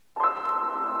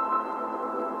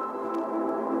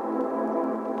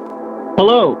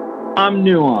Hello, I'm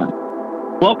Nuance.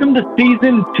 Welcome to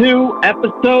Season 2,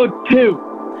 Episode 2.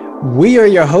 We are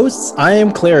your hosts. I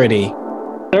am Clarity.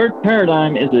 Third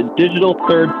Paradigm is a digital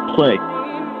third place,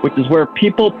 which is where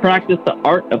people practice the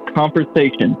art of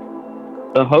conversation.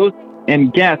 The hosts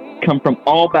and guests come from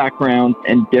all backgrounds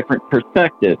and different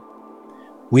perspectives.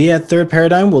 We at Third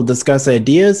Paradigm will discuss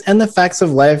ideas and the facts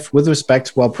of life with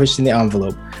respect while pushing the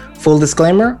envelope. Full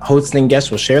disclaimer, hosts and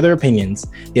guests will share their opinions.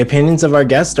 The opinions of our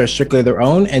guests are strictly their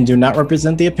own and do not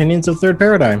represent the opinions of Third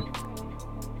Paradigm.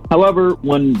 However,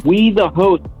 when we, the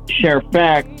hosts, share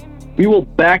facts, we will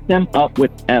back them up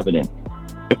with evidence.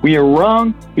 If we are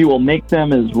wrong, we will make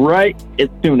them as right as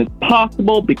soon as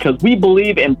possible because we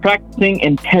believe in practicing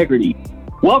integrity.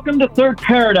 Welcome to Third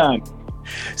Paradigm.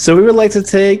 So we would like to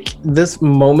take this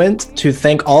moment to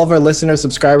thank all of our listeners,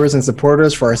 subscribers, and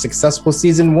supporters for our successful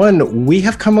Season 1. We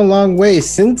have come a long way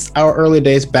since our early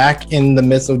days back in the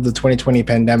midst of the 2020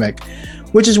 pandemic,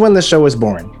 which is when the show was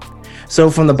born. So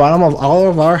from the bottom of all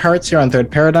of our hearts here on Third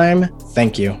Paradigm,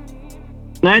 thank you.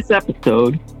 Tonight's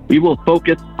episode, we will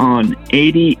focus on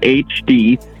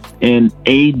ADHD and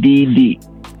ADD.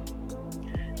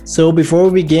 So before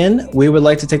we begin, we would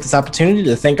like to take this opportunity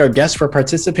to thank our guests for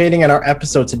participating in our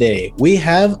episode today. We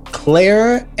have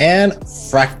Claire and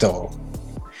Fractal.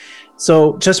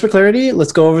 So just for clarity,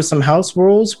 let's go over some house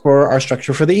rules for our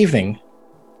structure for the evening.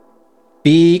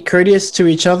 Be courteous to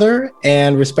each other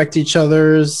and respect each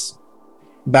other's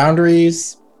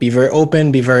boundaries. Be very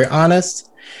open, be very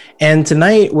honest. And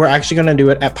tonight, we're actually going to do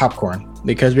it at Popcorn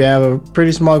because we have a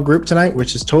pretty small group tonight,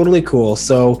 which is totally cool.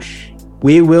 So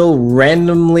we will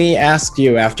randomly ask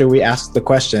you after we ask the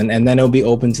question, and then it'll be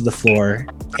open to the floor.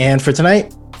 And for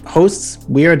tonight, hosts,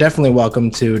 we are definitely welcome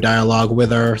to dialogue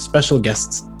with our special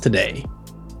guests today.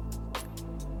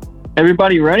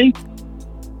 Everybody ready?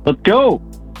 Let's go.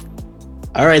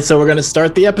 All right, so we're going to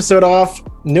start the episode off.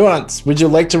 Nuance, would you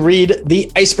like to read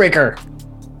the icebreaker?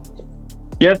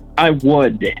 Yes, I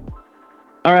would.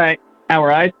 All right,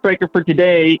 our icebreaker for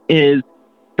today is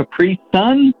Capri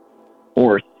Sun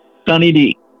or Sunny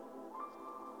D.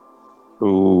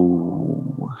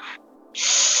 Ooh.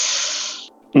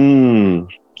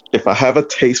 If I have a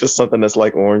taste for something that's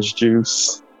like orange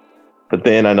juice, but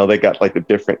then I know they got like the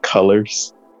different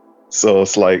colors. So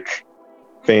it's like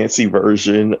fancy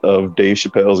version of Dave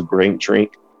Chappelle's Great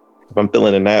Drink. If I'm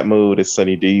feeling in that mood, it's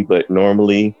Sunny D. But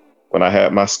normally when I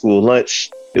had my school lunch,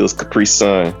 it was Capri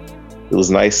Sun. It was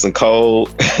nice and cold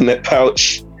in that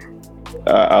pouch.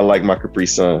 I like my Capri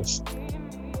Suns.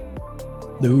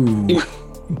 Ooh.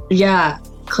 Yeah,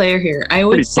 Claire here. I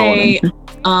would say,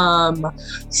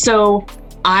 so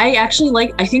I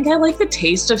think I like the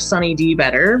taste of Sunny D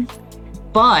better,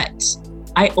 but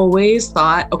I always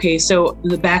thought, okay, so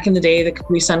back in the day, the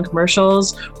Capri Sun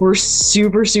commercials were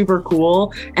super, super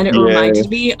cool. And it reminded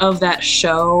me of that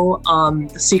show,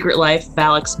 The Secret Life of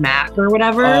Alex Mack or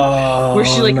whatever, where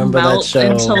she like melts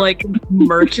into like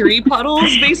mercury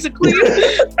puddles, basically. So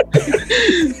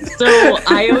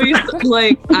I always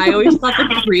thought the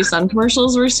Capri Sun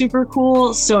commercials were super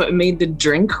cool. So it made the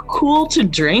drink cool to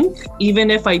drink, even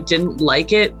if I didn't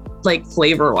like it, like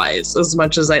flavor wise, as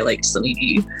much as I liked Sunny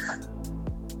D.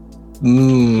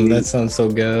 That sounds so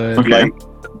good. Okay. Like,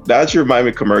 that remind me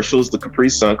of commercials. The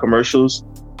Capri Sun commercials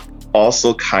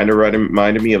also kind of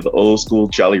reminded me of the old school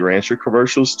Jolly Rancher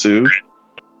commercials too,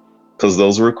 because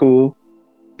those were cool.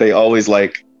 They were always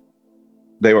comparable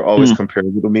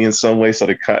to me in some way, so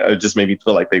they kind of just made me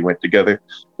feel like they went together.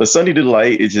 But Sunny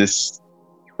Delight, I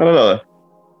don't know.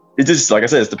 It just, like I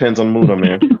said, it depends on the mood I'm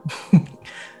in.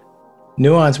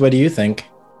 Nuance, what do you think?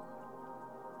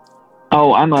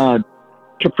 Oh, I'm a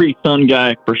Capri Sun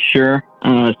guy for sure.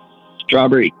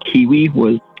 Strawberry kiwi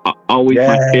was always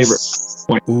my favorite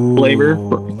flavor.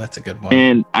 That's a good one.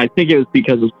 And I think it was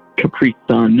because of Capri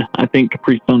Sun. I think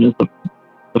Capri Sun is the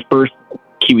first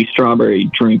kiwi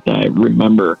strawberry drink that I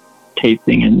remember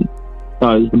tasting and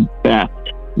thought it was the best.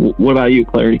 What about you,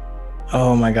 Clarity?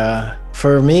 Oh my God.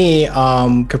 For me,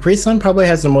 Capri Sun probably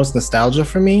has the most nostalgia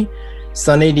for me.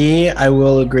 Sunny D, I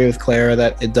will agree with Claire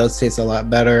that it does taste a lot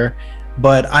better.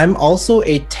 But I'm also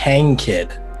a Tang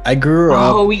kid. I grew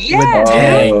up with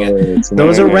Tang.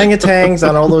 Those orangutans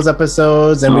on all those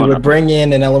episodes, and we would bring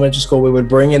in elementary school, we would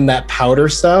bring in that powder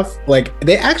stuff. Like,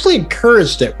 they actually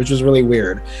encouraged it, which was really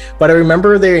weird. But I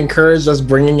remember they encouraged us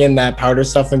bringing in that powder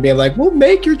stuff and being like, we'll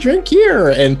make your drink here.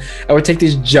 And I would take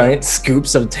these giant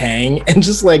scoops of Tang and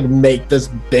just like make this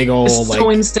big old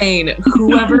so insane.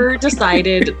 Whoever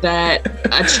decided that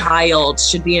a child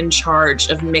should be in charge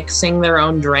of mixing their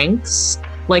own drinks,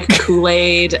 like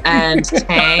Kool-Aid and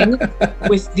Tang,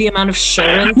 with the amount of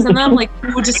sugar in them, like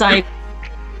who decided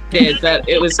decided that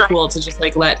it was cool to just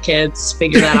like let kids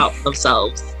figure that out for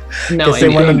themselves. No, Guess they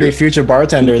want them to be future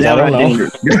bartenders. I don't know.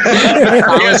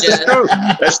 Yes, that's true.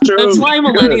 That's true. That's why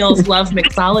millennials love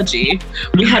mixology.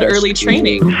 We had early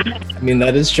training. I mean,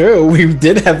 that is true. We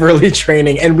did have early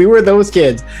training, and we were those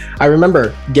kids. I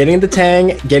remember getting the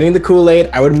Tang, getting the Kool-Aid.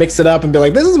 I would mix it up and be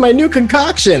like, "This is my new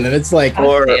concoction," and it's like,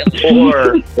 or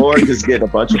just get a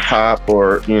bunch of pop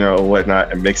or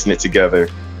whatnot and mixing it together.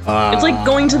 It's like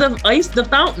going to the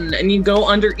fountain, and you go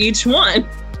under each one.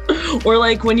 Or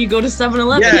like when you go to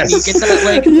 7-Eleven and you get that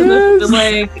like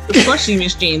the slushy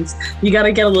machines, you got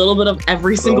to get a little bit of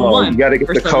every single one. You got to get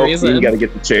the Coke, and you got to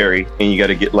get the cherry, and you got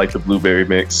to get like the blueberry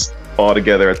mix all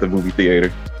together at the movie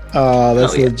theater. Oh,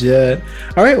 that's legit.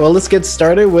 All right, well, let's get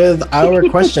started with our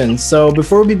questions. So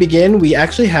before we begin, we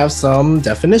actually have some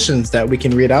definitions that we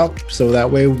can read out, so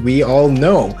that way we all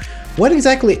know. What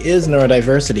exactly is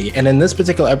neurodiversity? And in this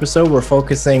particular episode, we're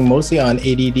focusing mostly on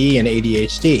ADD and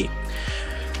ADHD.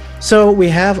 So we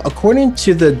have, according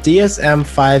to the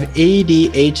DSM-5,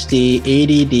 ADHD,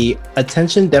 ADD,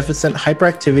 Attention Deficit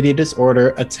Hyperactivity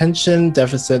Disorder, Attention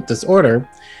Deficit Disorder,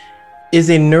 is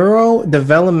a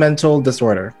neurodevelopmental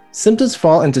disorder. Symptoms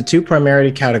fall into two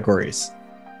primary categories: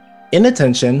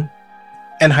 inattention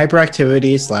and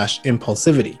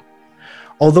hyperactivity/impulsivity.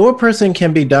 Although a person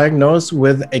can be diagnosed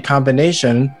with a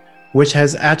combination which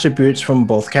has attributes from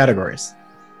both categories.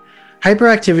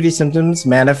 Hyperactivity symptoms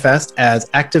manifest as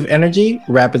active energy,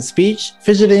 rapid speech,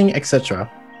 fidgeting, etc.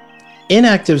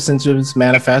 Inactive symptoms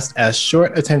manifest as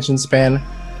short attention span,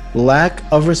 lack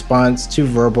of response to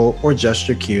verbal or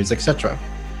gesture cues, etc.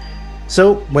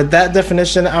 So with that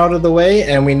definition out of the way,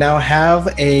 and we now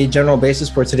have a general basis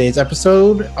for today's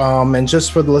episode, and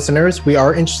just for the listeners, we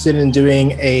are interested in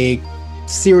doing a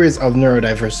series of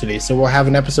neurodiversity. So we'll have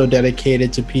an episode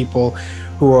dedicated to people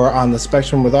who are on the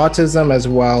spectrum with autism as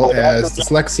well as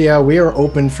dyslexia. We are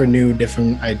open for new,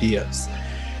 different ideas.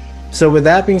 So with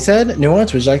that being said,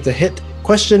 Nuance, would you like to hit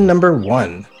question number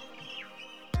 1?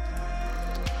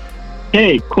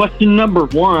 Hey, question number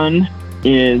 1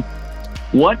 is,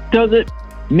 what does it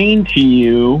mean to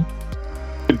you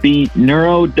to be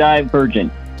neurodivergent?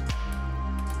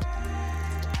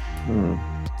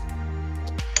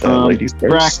 Ladies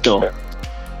first. Fractal.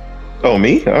 Oh,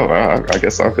 me? Oh, I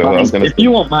guess I'll go. If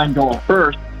you won't mind going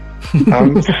first.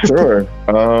 Sure.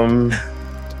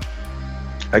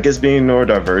 I guess being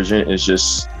neurodivergent is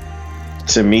just,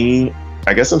 to me,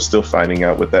 I guess I'm still finding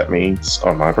out what that means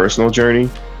on my personal journey.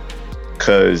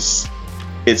 Because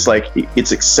it's like,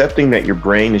 it's accepting that your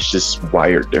brain is just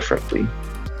wired differently.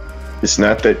 It's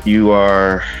not that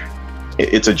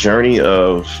it's a journey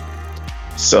of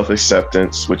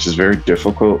self-acceptance, which is very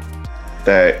difficult,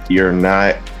 that you're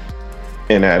not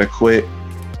inadequate,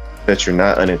 that you're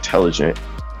not unintelligent.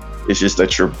 It's just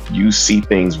that you see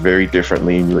things very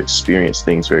differently and you experience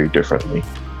things very differently.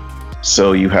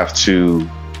 So your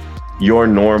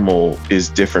normal is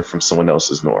different from someone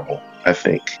else's normal, I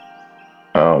think,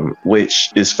 which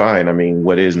is fine. I mean,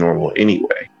 what is normal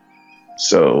anyway?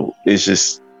 So it's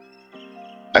just,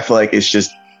 I feel like it's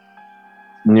just,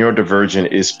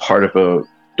 neurodivergent is part of a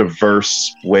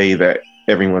diverse way that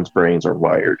everyone's brains are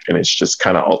wired, and it's just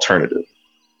kind of alternative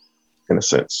in a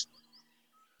sense,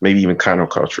 maybe even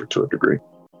counterculture to a degree.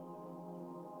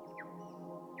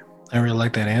 I really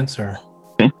like that answer.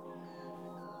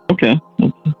 Okay.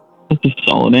 That's a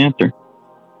solid answer.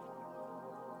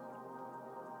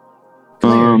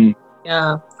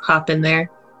 Yeah, hop in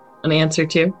there. An answer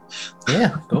too.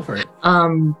 Yeah, go for it.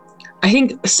 I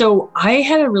think so. I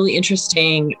had a really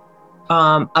interesting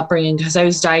upbringing because I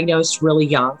was diagnosed really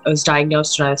young. I was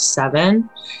diagnosed when I was 7,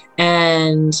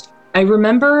 and I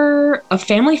remember a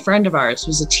family friend of ours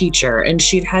was a teacher, and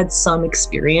she'd had some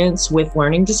experience with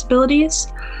learning disabilities.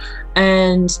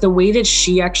 And the way that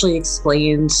she actually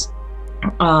explained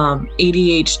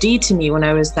ADHD to me when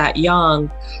I was that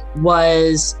young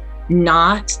was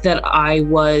not that I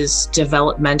was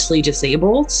developmentally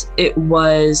disabled. It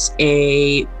was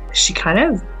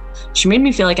she made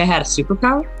me feel like I had a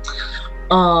superpower.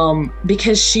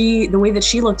 Because the way that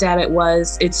she looked at it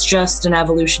was, it's just an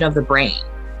evolution of the brain.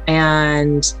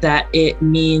 And that it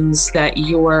means that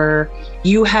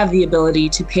you have the ability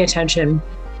to pay attention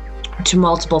to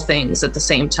multiple things at the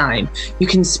same time. You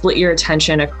can split your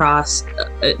attention across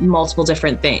multiple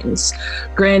different things.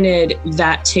 Granted,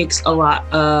 that takes a lot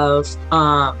of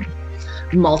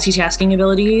multitasking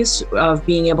abilities of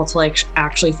being able to like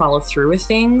actually follow through with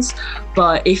things.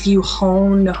 But if you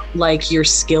hone like your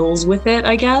skills with it,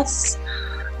 I guess,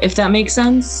 if that makes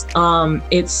sense,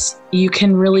 you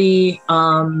can really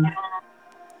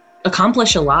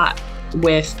accomplish a lot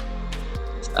with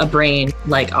a brain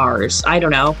like ours. I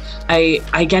don't know.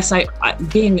 I guess I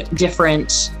being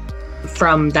different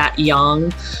from that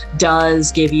young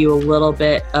does give you a little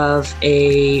bit of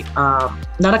a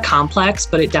not a complex,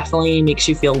 but it definitely makes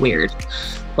you feel weird.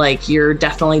 Like you're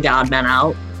definitely the odd man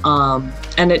out.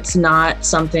 And it's not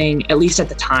something, at least at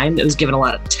the time, that was given a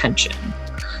lot of attention.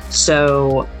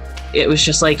 So it was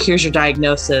just like, here's your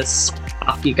diagnosis,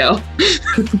 off you go.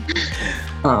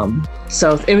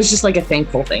 So it was just like a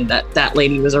thankful thing that that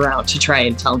lady was around to try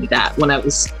and tell me that when I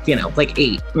was, like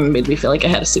 8, and made me feel like I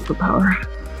had a superpower.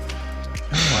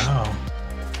 Oh, wow.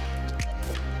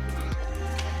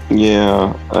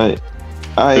 Yeah,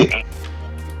 I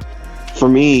for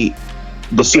me,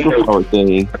 the superpower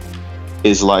thing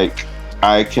is like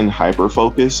I can hyper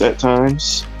focus at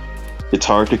times. It's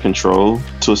hard to control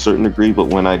to a certain degree, but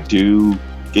when I do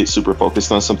get super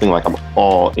focused on something, like I'm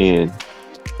all in,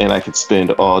 and I could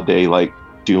spend all day like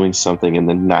doing something and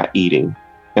then not eating,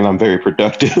 and I'm very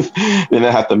productive. Then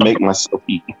I have to make myself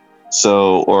eat.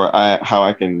 So, how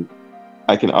I can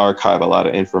archive a lot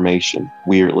of information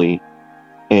weirdly,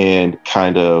 and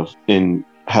kind of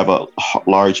have a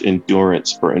large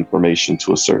endurance for information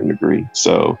to a certain degree.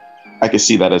 So I can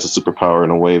see that as a superpower in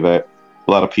a way that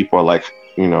a lot of people are like,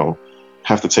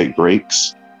 have to take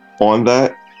breaks on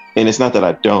that. And it's not that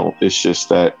I don't, it's just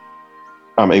that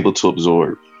I'm able to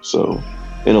absorb. So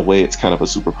in a way, it's kind of a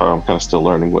superpower. I'm kind of still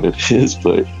learning what it is,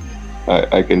 but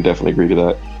I can definitely agree to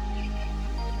that.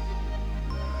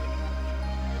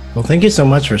 Well, thank you so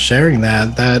much for sharing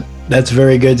that. That's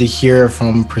very good to hear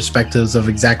from perspectives of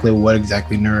what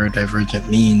exactly neurodivergent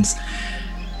means.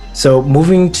 So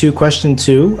moving to question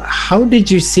 2, how did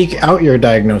you seek out your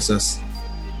diagnosis?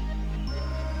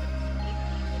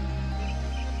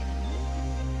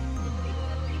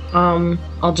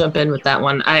 I'll jump in with that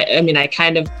one. I mean, I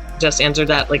kind of just answered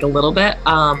that like a little bit.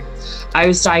 I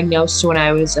was diagnosed when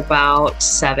I was about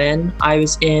 7. I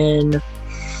was in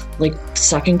like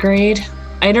 2nd grade.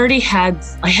 I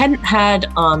hadn't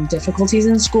had difficulties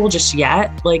in school just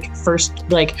yet. Like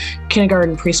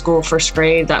kindergarten, preschool, 1st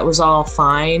grade, that was all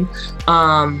fine.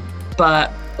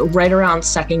 But right around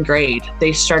 2nd grade,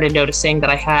 they started noticing that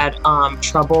I had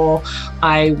trouble.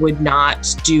 I would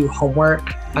not do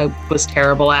homework. I was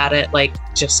terrible at it, like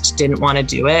just didn't want to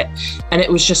do it. And it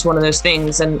was just one of those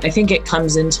things. And I think it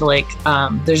comes into like,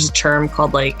 there's a term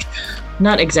called like,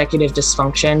 not executive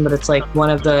dysfunction, but it's like one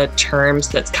of the terms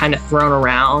that's kind of thrown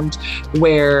around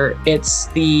where it's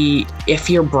if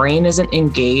your brain isn't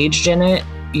engaged in it,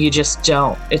 you just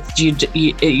don't,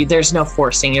 there's no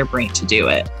forcing your brain to do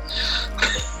it.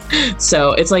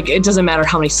 So it's like, it doesn't matter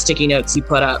how many sticky notes you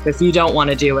put up. If you don't want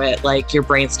to do it, like your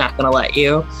brain's not going to let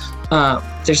you.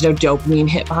 There's no dopamine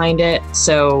hit behind it.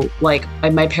 So like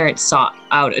my parents sought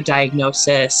out a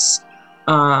diagnosis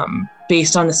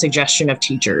based on the suggestion of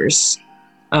teachers,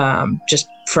 just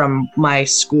from my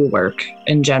schoolwork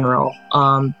in general.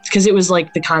 Because it was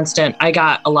like the constant, I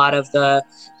got a lot of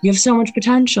you have so much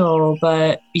potential,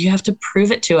 but you have to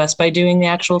prove it to us by doing the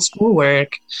actual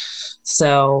schoolwork.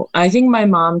 So I think my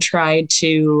mom tried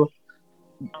to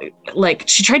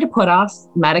put off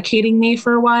medicating me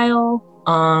for a while.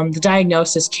 The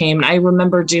diagnosis came, and I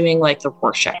remember doing like the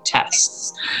Rorschach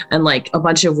tests and like a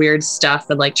bunch of weird stuff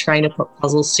and like trying to put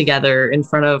puzzles together in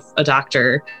front of a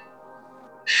doctor.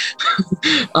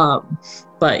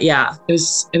 But yeah, it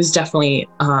was definitely,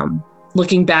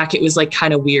 looking back, it was like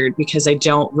kind of weird because I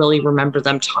don't really remember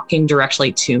them talking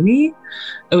directly to me.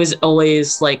 It was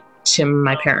always like to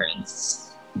my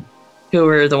parents who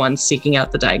were the ones seeking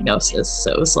out the diagnosis.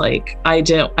 So it was like, I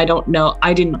don't know.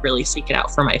 I didn't really seek it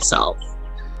out for myself.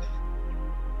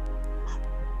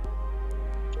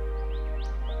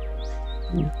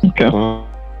 Okay.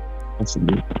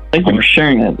 Thank you for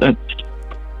sharing that.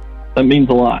 That means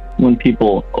a lot when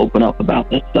people open up about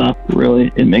this stuff.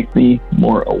 Really, it makes me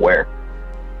more aware.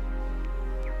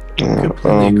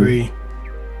 Completely agree.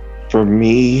 For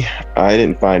me, I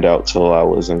didn't find out till I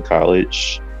was in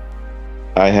college.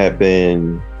 I had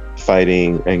been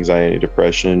fighting anxiety and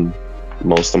depression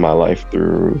most of my life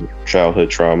through childhood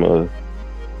trauma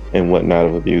and whatnot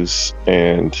of abuse.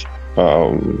 And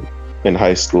in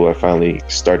high school, I finally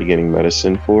started getting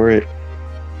medicine for it.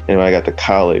 And when I got to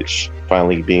college,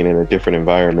 finally being in a different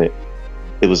environment,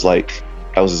 it was like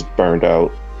I was just burned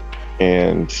out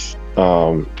and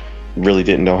really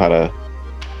didn't know how to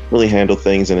really handle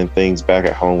things. And then things back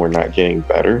at home were not getting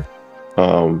better,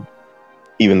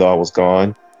 even though I was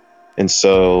gone. And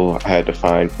so I had to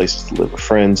find places to live with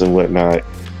friends and whatnot.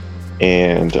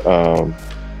 And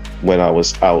when I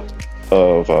was out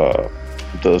of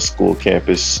the school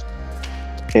campus,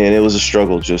 and it was a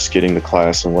struggle just getting to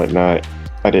class and whatnot.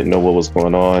 I didn't know what was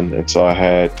going on. And so I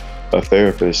had a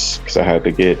therapist because I had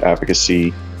to get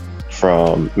advocacy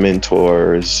from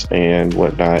mentors and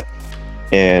whatnot.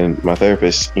 And my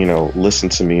therapist,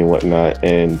 listened to me and whatnot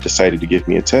and decided to give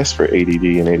me a test for ADD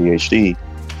and ADHD.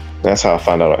 That's how I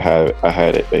found out I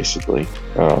had it, basically.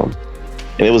 And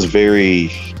it was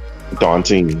very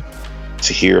daunting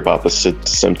to hear about the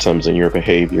symptoms and your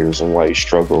behaviors and why you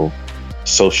struggle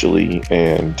socially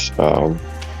and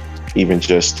even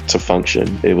just to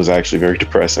function. It was actually very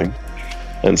depressing.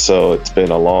 And so it's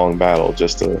been a long battle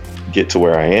just to get to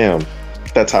where I am.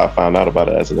 That's how I found out about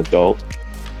it as an adult.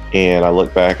 And I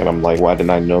look back and I'm like, why didn't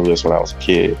I know this when I was a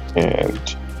kid?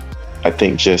 And I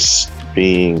think just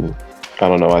being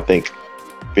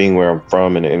where I'm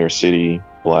from in the inner city,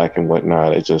 Black and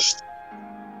whatnot,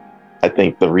 I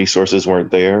think the resources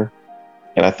weren't there.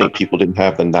 And I think people didn't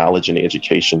have the knowledge and the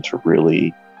education to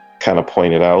really kind of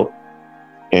point it out.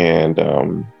 And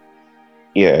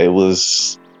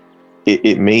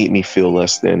it made me feel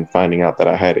less than finding out that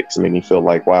I had it. It made me feel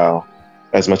like, wow,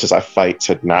 as much as I fight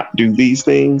to not do these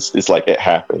things, it's like it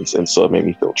happens. And so it made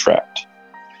me feel trapped.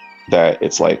 That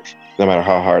it's like, no matter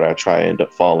how hard I try, I end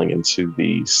up falling into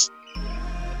these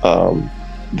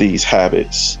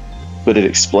habits. But it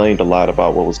explained a lot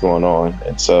about what was going on.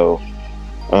 And so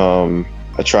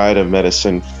I tried a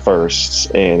medicine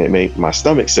first, and it made my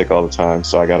stomach sick all the time.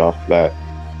 So I got off of that.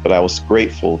 But I was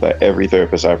grateful that every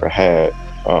therapist I ever had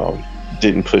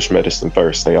didn't push medicine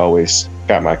first. They always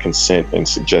got my consent and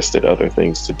suggested other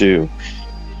things to do.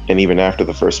 And even after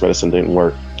the first medicine didn't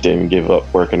work, didn't give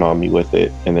up working on me with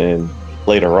it. And then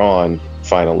later on,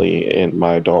 finally in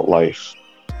my adult life,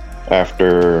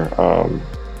 after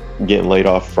getting laid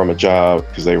off from a job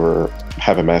because they were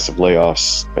having massive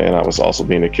layoffs, and I was also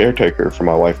being a caretaker for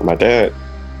my wife and my dad,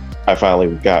 I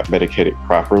finally got medicated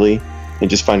properly. And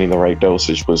just finding the right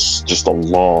dosage was just a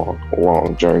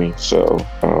long journey. So,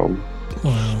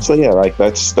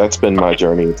 that's been my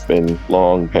journey. It's been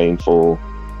long, painful,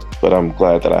 but I'm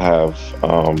glad that I have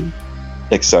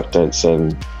acceptance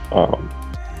and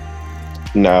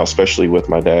now, especially with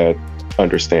my dad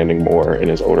understanding more in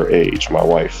his older age, my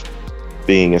wife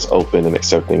being as open and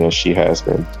accepting as she has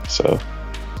been. So.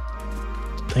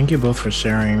 Thank you both for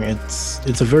sharing.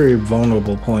 It's a very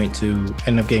vulnerable point to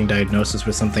end up getting diagnosis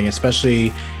with something,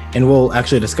 especially, and we'll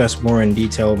actually discuss more in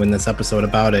detail in this episode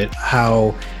about it,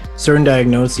 how certain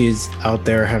diagnoses out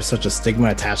there have such a stigma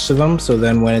attached to them. So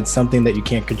then when it's something that you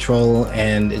can't control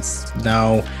and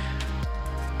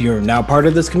you're now part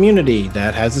of this community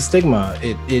that has a stigma,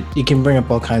 it can bring up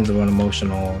all kinds of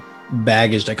emotional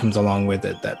baggage that comes along with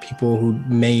it that people who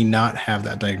may not have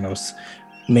that diagnosis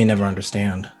may never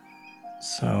understand.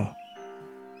 So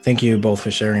thank you both for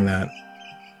sharing that.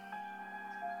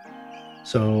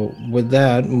 So with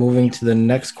that, moving to the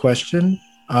next question,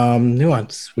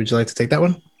 Nuance, would you like to take that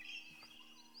one?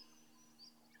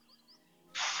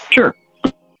 Sure.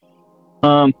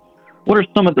 What are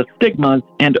some of the stigmas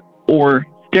and or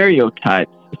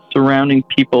stereotypes surrounding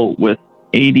people with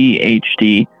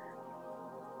ADHD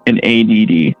and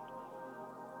ADD?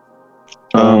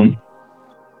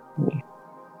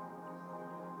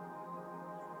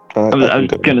 I was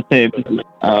going to say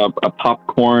a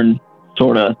popcorn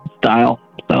sort of style.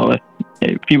 So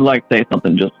if you like to say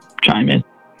something, just chime in.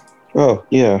 Oh,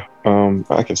 yeah.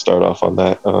 I can start off on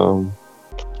that.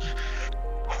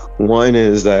 One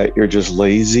is that you're just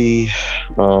lazy.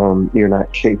 You're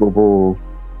not capable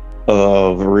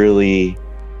of really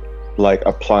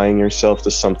applying yourself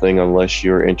to something unless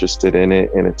you're interested in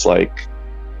it. And it's like,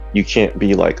 you can't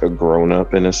be like a grown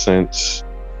up in a sense.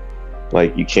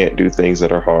 Like, you can't do things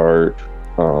that are hard,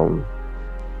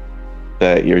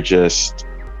 that you're just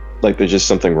there's just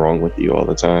something wrong with you all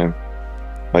the time.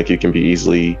 Like, you can be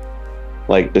easily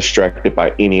distracted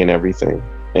by any and everything.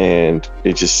 And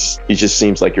it just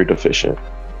seems like you're deficient.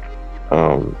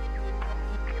 And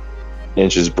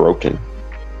it's just broken.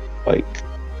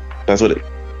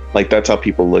 That's how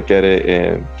people look at it,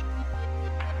 and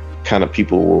kind of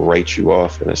people will write you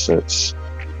off in a sense,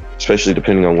 especially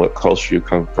depending on what culture you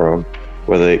come from,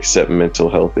 whether they accept mental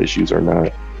health issues or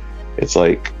not. It's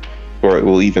or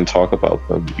we'll even talk about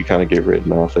them. You kind of get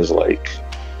written off as you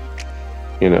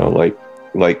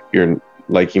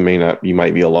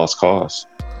might be a lost cause.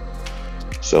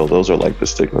 So those are the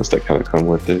stigmas that kind of come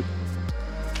with it.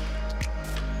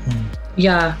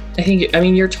 Yeah,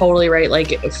 you're totally right.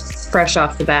 Fresh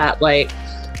off the bat,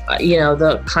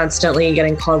 the constantly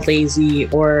getting called lazy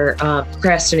or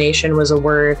procrastination was a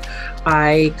word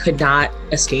I could not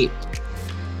escape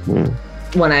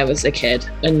when I was a kid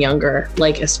and younger,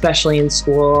 especially in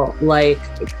school,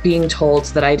 being told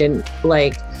that I didn't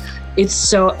it's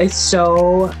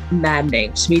so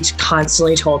maddening to be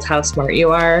constantly told how smart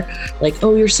you are. Like,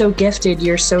 oh, you're so gifted,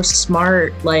 you're so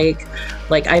smart. Like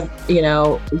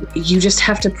you just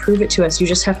have to prove it to us. You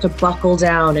just have to buckle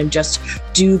down and just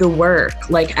do the work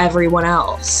like everyone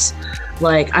else.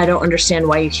 Like, I don't understand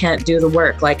why you can't do the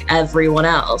work like everyone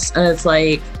else. And it's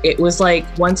like, it was like,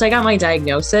 once I got my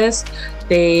diagnosis,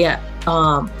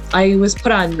 I was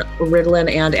put on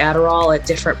Ritalin and Adderall at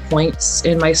different points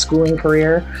in my schooling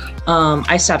career.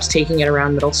 I stopped taking it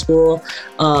around middle school,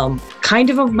 kind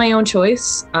of my own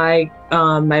choice. My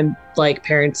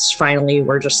parents finally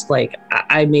were just like,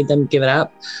 I made them give it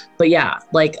up. But yeah,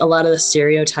 like a lot of the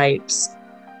stereotypes,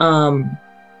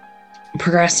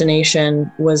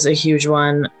 procrastination was a huge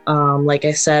one, like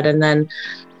I said. And then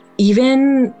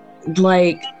even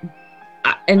like,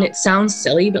 and it sounds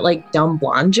silly, but like dumb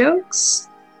blonde jokes,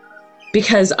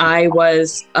 because I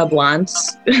was a blonde,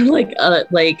 like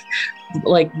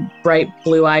bright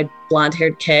blue-eyed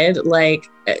blonde-haired kid, like,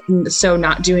 so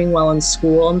not doing well in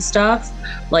school and stuff,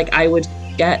 like I would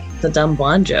get the dumb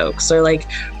blonde jokes or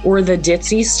the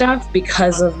ditzy stuff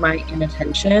because of my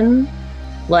inattention,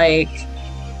 like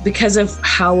because of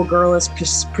how a girl is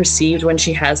perceived when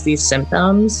she has these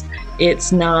symptoms.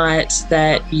 It's not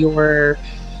that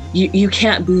you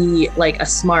can't be like a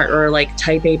smart or like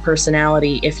type A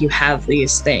personality if you have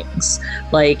these things.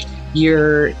 Like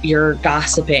you're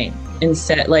gossiping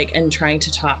instead, like, and trying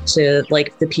to talk to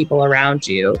like the people around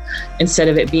you, instead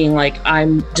of it being like,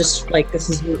 I'm just like, this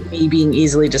is me being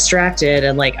easily distracted,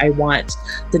 and like I want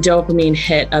the dopamine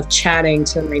hit of chatting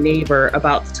to my neighbor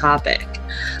about the topic,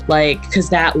 like, because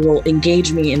that will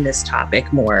engage me in this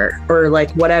topic more, or like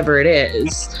whatever it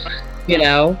is, you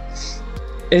know.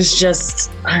 It's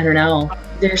just, I don't know.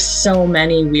 There's so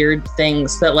many weird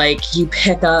things that like you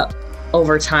pick up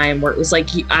over time, where it was like,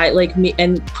 I like me,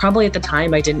 and probably at the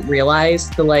time I didn't realize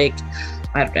the, like,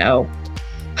 I don't know.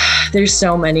 There's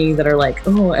so many that are like,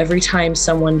 oh, every time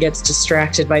someone gets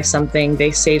distracted by something,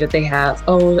 they say that they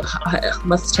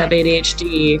must have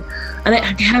ADHD. And it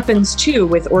happens too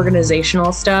with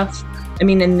organizational stuff. I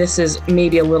mean, and this is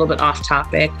maybe a little bit off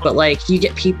topic, but like you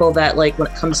get people that like when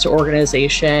it comes to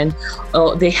organization,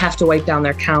 they have to wipe down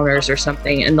their counters or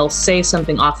something, and they'll say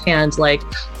something offhand like,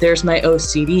 there's my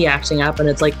OCD acting up. And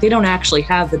it's like, they don't actually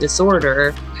have the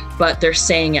disorder, but they're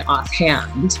saying it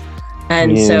offhand.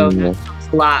 And so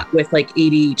a lot with like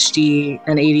ADHD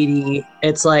and ADD,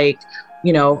 it's like,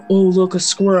 you know, oh, look, a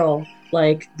squirrel,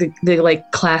 like the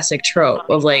like classic trope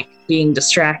of like being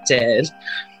distracted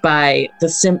by the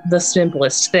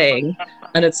simplest thing.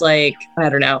 And it's like, I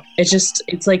don't know,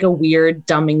 it's like a weird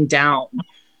dumbing down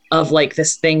of like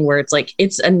this thing where it's like,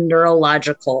 it's a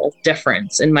neurological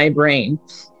difference in my brain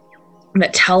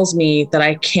that tells me that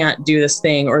I can't do this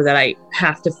thing, or that I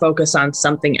have to focus on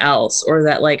something else, or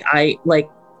that like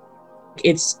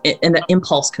it's in the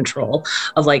impulse control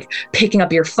of like picking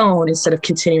up your phone instead of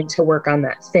continuing to work on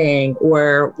that thing,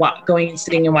 or going and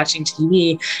sitting and watching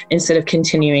TV instead of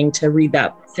continuing to read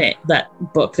that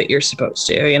book that you're supposed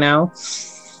to, you know.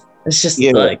 It's just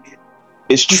like,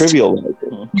 it's trivial.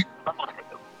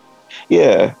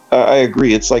 Yeah, I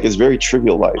agree. It's like, it's very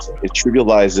trivializing. It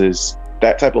trivializes,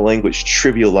 that type of language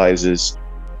trivializes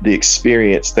the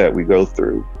experience that we go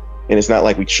through. And it's not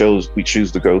like we choose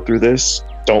to go through this,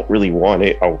 don't really want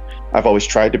it. I've always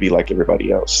tried to be like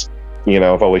everybody else. You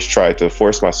know, I've always tried to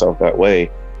force myself that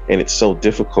way. And it's so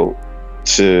difficult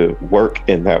to work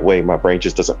in that way. My brain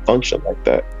just doesn't function like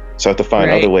that. So I have to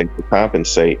find other ways to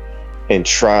compensate and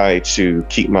try to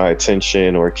keep my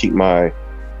attention, or keep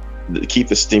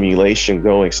the stimulation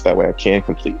going, so that way I can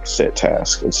complete said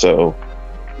task. And so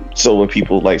when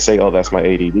people like say, oh, that's my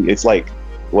ADD, it's like,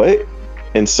 what?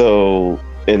 And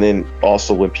then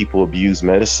also when people abuse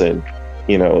medicine,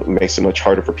 you know, it makes it much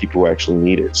harder for people who actually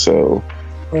need it. So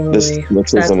this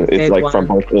cynicism, it's like from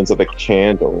both ends of the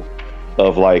candle,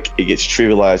 of like, it gets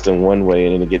trivialized in one way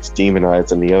and then it gets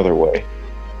demonized in the other way.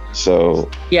 So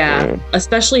yeah,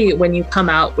 especially when you come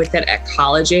out with it at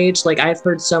college age. Like, I've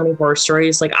heard so many horror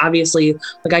stories. Like, obviously,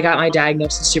 like, I got my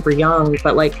diagnosis super young,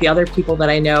 but like the other people that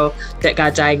I know that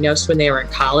got diagnosed when they were in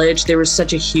college, there was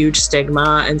such a huge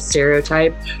stigma and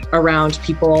stereotype around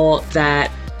people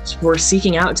that were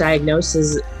seeking out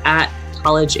diagnoses at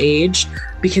college age,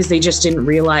 because they just didn't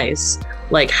realize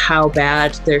like how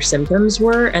bad their symptoms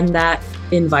were, and that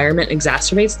environment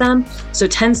exacerbates them. So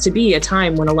it tends to be a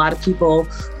time when a lot of people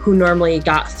who normally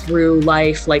got through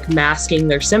life like masking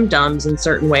their symptoms in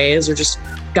certain ways, or just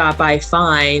got by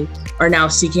fine, are now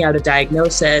seeking out a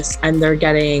diagnosis, and they're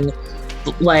getting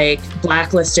like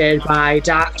blacklisted by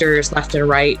doctors left and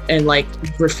right and like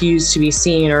refused to be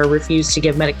seen or refused to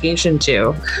give medication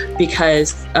to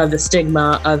because of the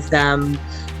stigma of them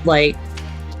like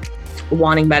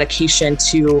wanting medication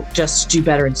to just do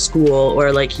better in school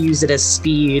or like use it as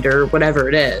speed or whatever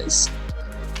it is.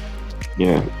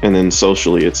 Yeah, and then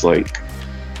socially it's like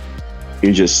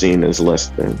you're just seen as less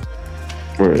than,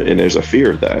 and there's a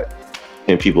fear of that,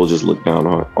 and people just look down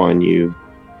on you,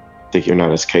 think you're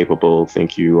not as capable,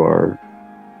 think you are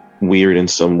weird in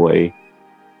some way,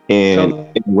 and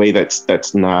in a way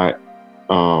that's not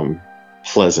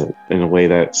pleasant, in a way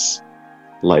that's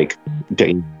like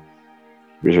dangerous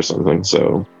or something.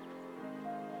 So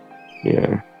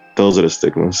yeah, those are the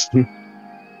stigmas.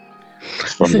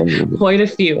 Quite a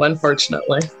few,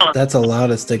 unfortunately. That's a lot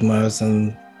of stigmas,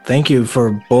 and thank you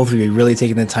for both of you really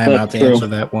taking the time out to answer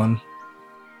that one.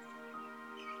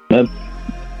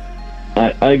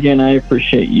 I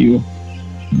appreciate you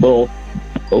both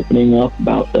opening up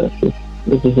about this.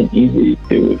 This isn't easy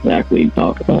to exactly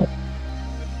talk about.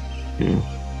 Yeah.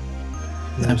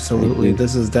 Absolutely.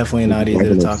 This is definitely not easy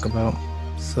to talk about.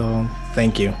 So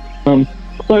thank you.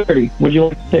 Clarity, would you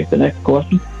like to take the next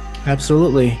question?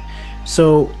 Absolutely.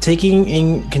 So taking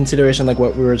in consideration like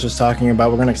what we were just talking about,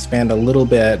 we're going to expand a little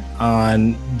bit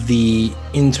on the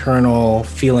internal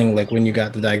feeling like when you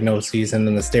got the diagnoses and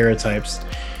then the stereotypes.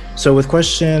 So with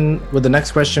the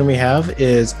next question we have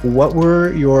is, what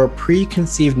were your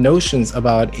preconceived notions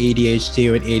about ADHD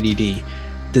or ADD?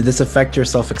 Did this affect your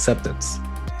self-acceptance?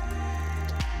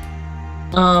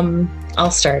 I'll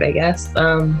start, I guess.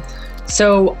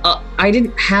 So I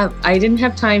didn't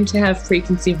have time to have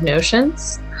preconceived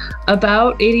notions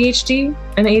about ADHD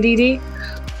and ADD,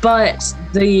 but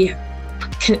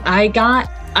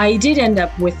I did end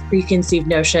up with preconceived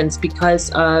notions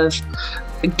because of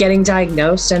getting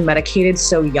diagnosed and medicated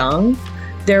so young.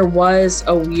 There was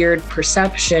a weird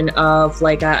perception of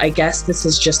like, I guess this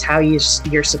is just how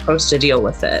you're supposed to deal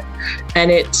with it.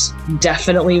 And it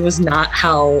definitely was not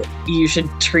how you should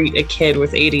treat a kid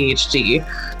with ADHD,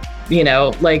 you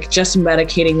know, like just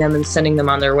medicating them and sending them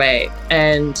on their way.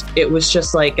 And it was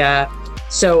just like,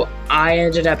 so I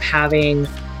ended up having,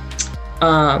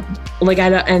 and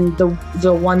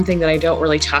the one thing that I don't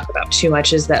really talk about too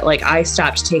much is that like I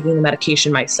stopped taking the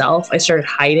medication myself. I started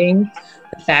hiding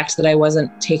the fact that I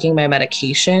wasn't taking my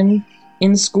medication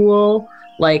in school,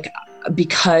 like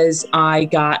because I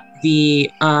got the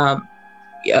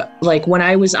like when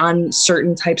I was on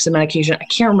certain types of medication, I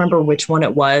can't remember which one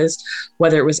it was,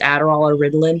 whether it was Adderall or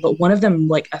Ritalin, but one of them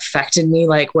like affected me,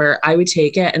 like where I would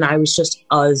take it and I was just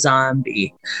a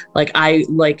zombie. Like I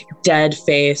like dead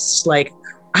faced, like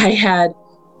I had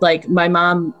like my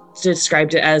mom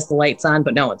described it as the lights on,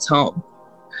 but no one's home.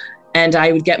 And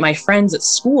I would get my friends at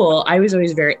school. I was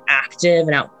always very active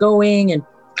and outgoing and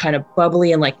kind of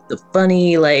bubbly and like the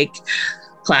funny, like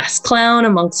class clown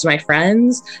amongst my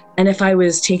friends. And if I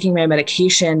was taking my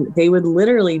medication, they would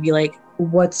literally be like,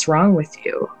 "What's wrong with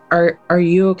you? Are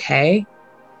you okay?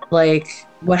 Like,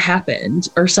 what happened?"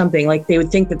 or something. Like they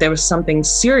would think that there was something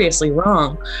seriously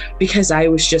wrong because I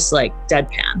was just like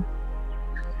deadpan.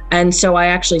 And so I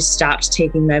actually stopped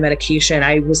taking my medication.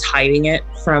 I was hiding it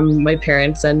from my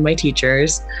parents and my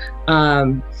teachers.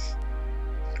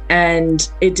 And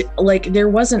it like there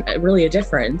wasn't really a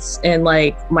difference in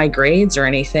like my grades or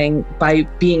anything by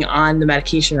being on the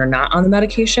medication or not on the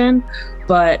medication,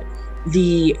 but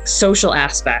the social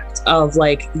aspect of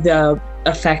like the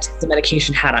effect the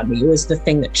medication had on me was the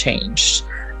thing that changed.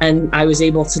 And I was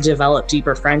able to develop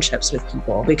deeper friendships with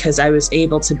people because I was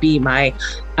able to be my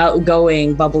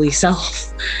outgoing, bubbly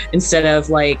self instead of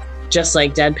like just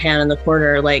like deadpan in the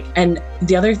corner. Like, and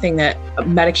the other thing that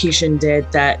medication did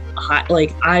that,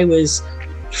 like, I was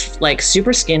like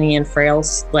super skinny and frail,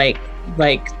 like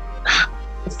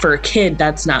for a kid,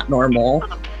 that's not normal.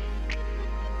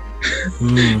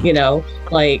 You know,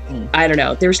 like, I don't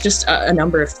know. There's just a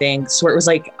number of things where it was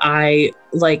like, a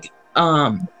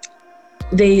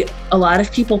lot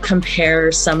of people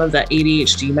compare some of the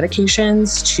ADHD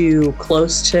medications to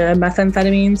close to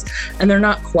methamphetamines, and they're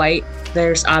not quite.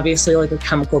 There's obviously like a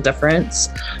chemical difference,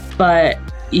 but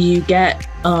you get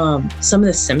some of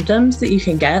the symptoms that you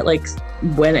can get, like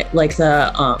when it, like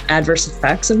the adverse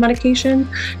effects of medication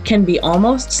can be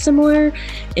almost similar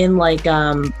in like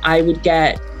I would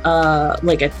get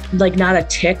like not a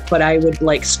tick, but I would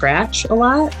like scratch a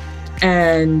lot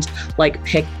and like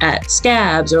pick at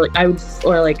scabs, or like I would,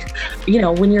 or like, you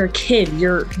know, when you're a kid,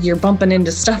 you're bumping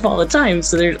into stuff all the time,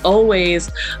 so there's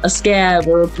always a scab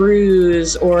or a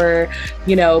bruise or,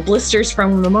 you know, blisters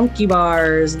from the monkey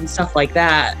bars and stuff like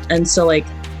that. And so like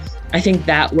I think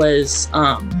that was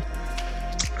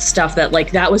stuff that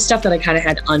like that was stuff that I kind of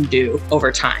had to undo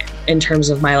over time in terms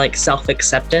of my like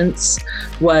self-acceptance,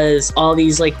 was all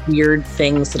these like weird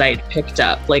things that I had picked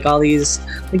up, like all these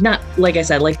like, not like I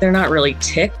said, like they're not really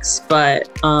tics, but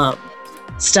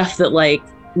stuff that like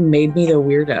made me the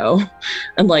weirdo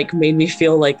and like made me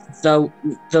feel like the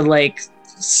like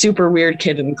super weird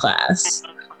kid in class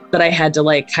that I had to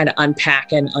like kind of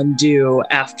unpack and undo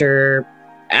after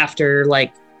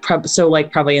like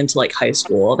probably into like high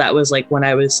school. That was like when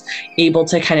I was able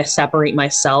to kind of separate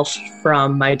myself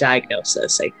from my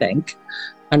diagnosis, I think,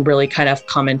 and really kind of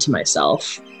come into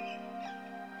myself.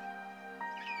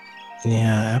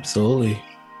 Yeah, absolutely.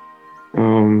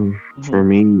 For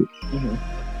me,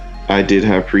 I did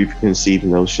have preconceived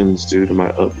notions due to my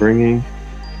upbringing,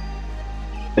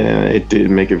 and it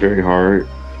did make it very hard,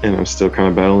 and I'm still kind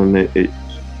of battling it.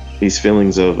 These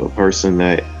feelings of a person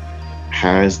that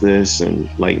has this and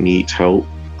like needs help,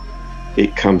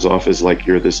 it comes off as like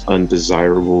you're this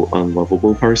undesirable,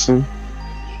 unlovable person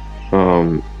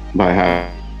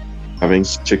by having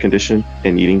such a condition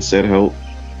and needing said help.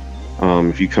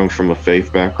 If you come from a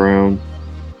faith background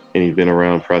and you've been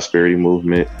around prosperity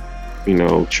movement, you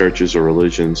know, churches or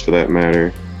religions for that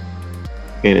matter,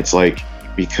 and it's like,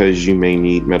 because you may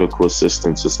need medical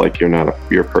assistance, it's like you're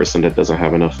a person that doesn't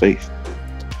have enough faith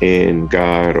in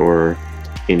God or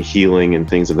in healing and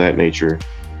things of that nature,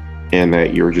 and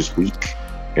that you're just weak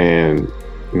and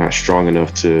not strong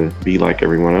enough to be like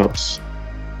everyone else.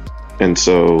 And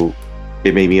so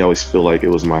it made me always feel like it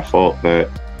was my fault that,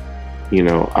 you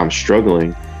know, I'm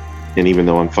struggling, and even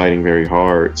though I'm fighting very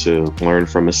hard to learn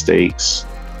from mistakes,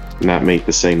 not make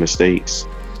the same mistakes,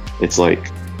 it's like,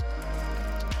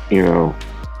 you know,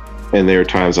 and there are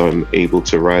times I'm able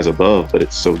to rise above, but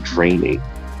it's so draining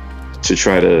to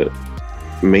try to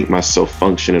make myself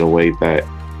function in a way that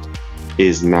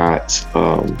is not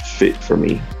fit for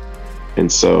me.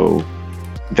 And so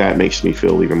that makes me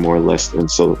feel even more less than.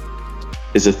 So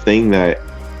it's a thing that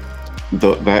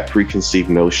that preconceived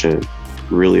notion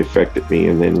really affected me.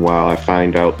 And then while I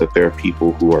find out that there are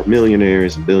people who are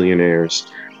millionaires and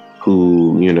billionaires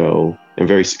who, you know, and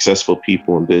very successful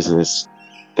people in business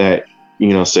that, you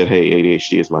know, said, hey,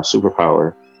 ADHD is my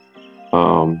superpower,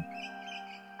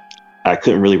 I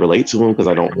couldn't really relate to them because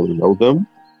I don't really know them.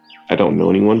 I don't know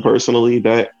anyone personally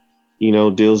that, you know,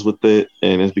 deals with it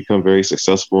and has become very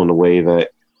successful in a way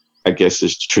that I guess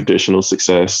is traditional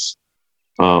success.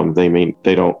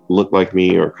 They don't look like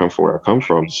me or come from where I come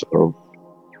from. So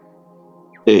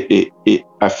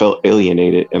I felt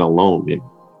alienated and alone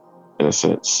in a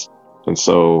sense. And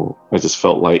so I just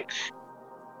felt like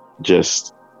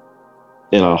just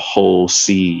in a whole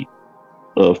sea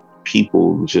of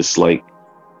people, just like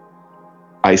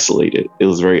isolated. It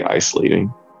was very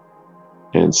isolating.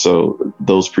 And so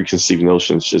those preconceived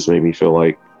notions just made me feel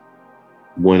like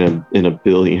when in a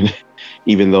billion,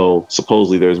 even though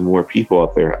supposedly there's more people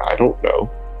out there, I don't know.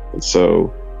 And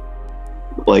so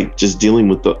like just dealing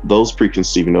with those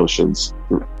preconceived notions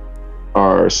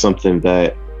are something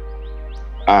that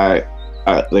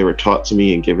they were taught to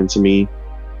me and given to me.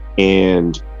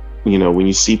 And, you know, when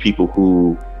you see people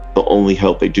who the only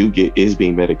help they do get is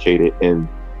being medicated and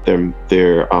they're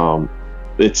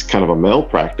it's kind of a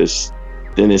malpractice,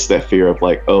 then it's that fear of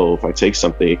like, oh, if I take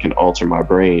something, it can alter my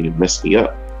brain and mess me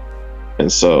up. And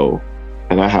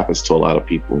that happens to a lot of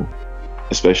people,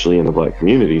 especially in the Black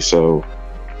community. So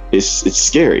it's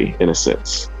scary in a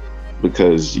sense,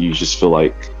 because you just feel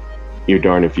like you're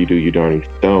darned if you do, you're darned if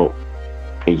you don't.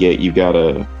 And yet you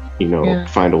gotta, you know,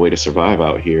 find a way to survive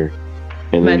out here.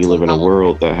 And then you live in a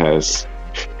world that has,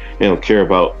 they don't care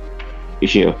about,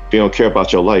 you know, if they don't care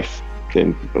about your life,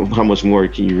 then how much more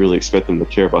can you really expect them to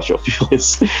care about your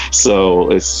feelings?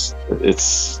 So it's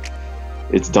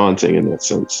daunting in that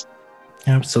sense.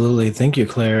 Absolutely. Thank you,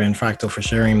 Claire and Fractal, for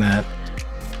sharing that.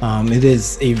 It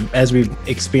is, as we've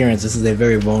experienced, this is a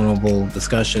very vulnerable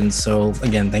discussion. So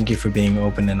again, thank you for being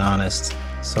open and honest.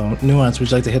 So Nuance, would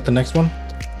you like to hit the next one?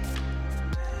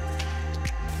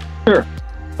 Sure.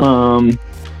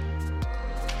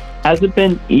 Has it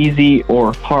been easy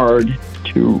or hard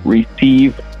to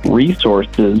receive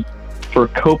resources for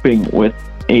coping with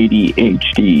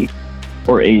ADHD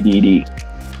or ADD?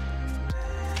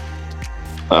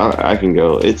 I can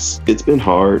go. It's been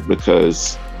hard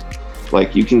because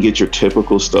like you can get your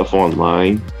typical stuff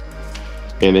online,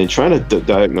 and then trying to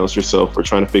diagnose yourself or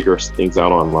trying to figure things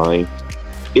out online.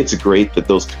 It's great that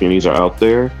those communities are out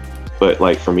there, but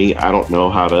like for me, I don't know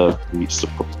how to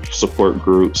support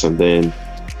groups. And then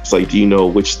it's like, do you know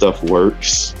which stuff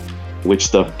works, which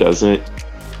stuff doesn't?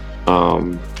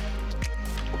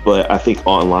 But I think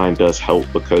online does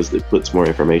help because it puts more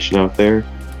information out there.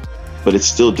 but it's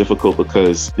still difficult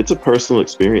because it's a personal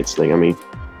experience thing. I mean,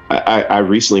 I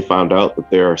recently found out that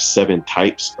there are 7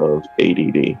 types of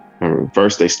ADD. I mean,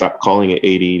 first they stopped calling it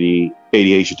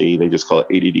ADHD. They just call it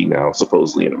ADD now,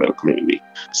 supposedly in the medical community.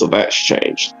 So that's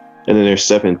changed. And then there's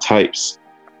 7 types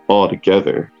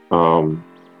altogether. And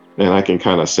I can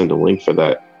kind of send a link for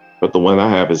that. But the one I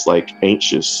have is like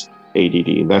anxious ADD.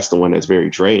 And that's the one that's very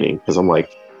draining because I'm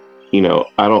like, I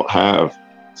don't have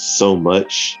so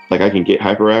much. Like I can get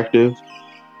hyperactive.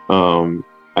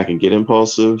 I can get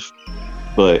impulsive.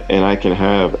 And I can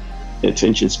have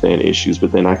attention span issues,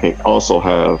 but then I can also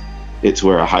have it to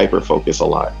where I hyper focus a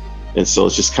lot. And so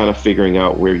it's just kind of figuring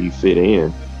out where you fit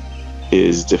in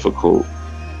is difficult.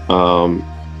 And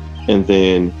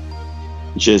then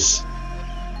just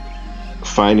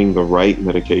finding the right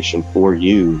medication for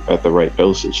you at the right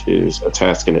dosage is a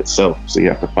task in itself. So you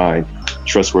have to find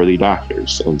trustworthy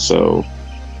doctors. And so,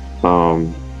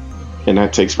 and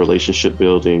that takes relationship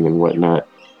building and whatnot.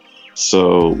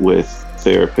 So with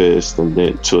therapists and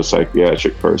then to a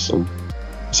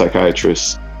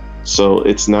psychiatrist. So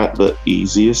it's not the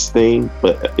easiest thing,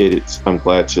 but I'm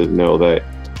glad to know that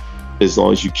as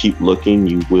long as you keep looking,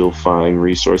 you will find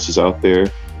resources out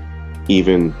there,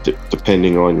 even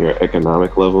depending on your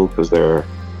economic level, because there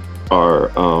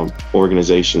are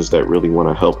organizations that really want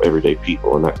to help everyday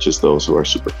people and not just those who are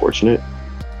super fortunate.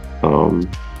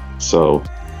 So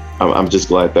I'm just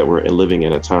glad that we're living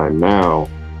in a time now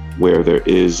where there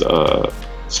is,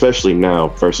 especially now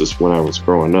versus when I was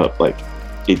growing up, like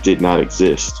it did not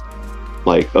exist.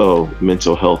 Like,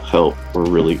 mental health help or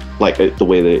really like the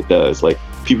way that it does. Like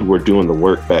people were doing the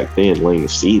work back then, laying the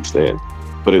seeds then,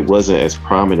 but it wasn't as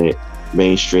prominent,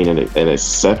 mainstream and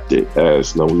accepted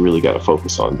as, no, we really got to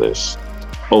focus on this.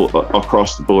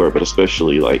 Across the board, but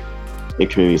especially like in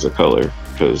communities of color,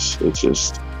 because it's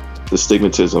just the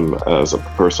stigmatism as a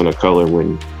person of color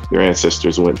when your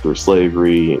ancestors went through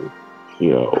slavery and,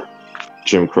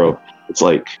 Jim Crow. It's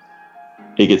like,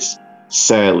 it gets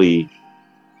sadly,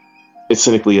 it's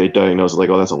cynically diagnosed like,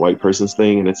 oh, that's a white person's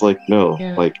thing. And it's like, no,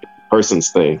 like person's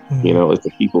thing, it's a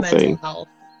people thing.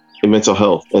 And mental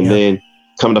health. And then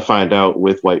come to find out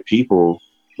with white people,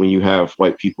 when you have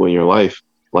white people in your life,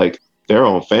 like their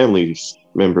own families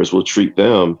members will treat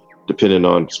them depending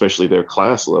on, especially their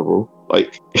class level,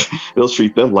 like they'll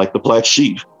treat them like the black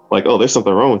sheep. Like, oh, there's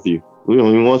something wrong with you. We don't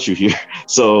even want you here.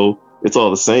 So it's all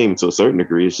the same to a certain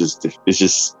degree. It's just,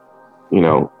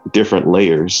 different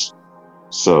layers.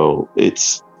 So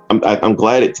I'm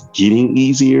glad it's getting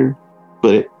easier,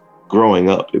 but growing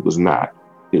up, it was not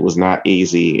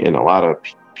easy. And a lot of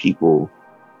people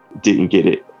didn't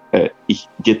get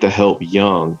the help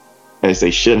young as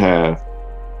they should have.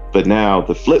 But now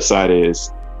the flip side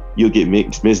is you'll get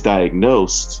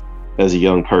misdiagnosed as a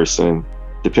young person,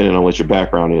 depending on what your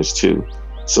background is too.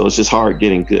 So it's just hard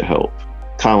getting good help.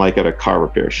 Kind of like at a car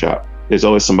repair shop. There's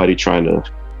always somebody trying to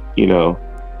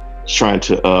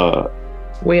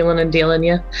wheeling and dealing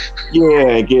you.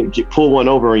 Yeah, get pull one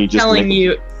over and you just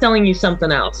telling you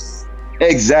something else.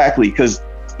 Exactly, because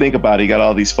think about it, you got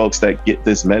all these folks that get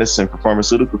this medicine from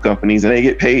pharmaceutical companies and they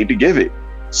get paid to give it.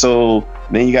 So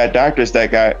then you got doctors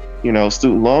that got,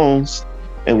 student loans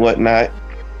and whatnot,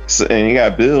 and you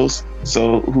got bills.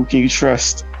 So who can you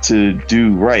trust to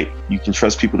do right? You can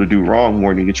trust people to do wrong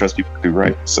more than you can trust people to do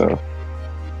right. So,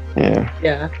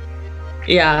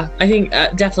 yeah. I think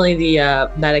definitely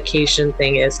the medication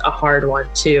thing is a hard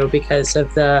one too, because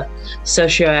of the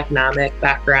socioeconomic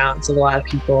backgrounds of a lot of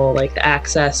people. Like the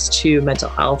access to mental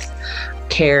health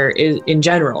care in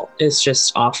general is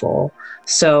just awful.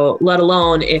 So let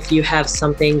alone if you have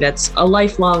something that's a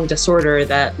lifelong disorder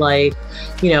that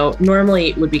normally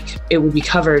it would be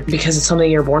covered because it's something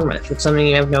you're born with. It's something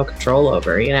you have no control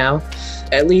over,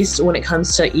 At least when it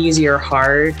comes to easy or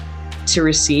hard to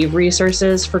receive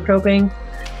resources for coping,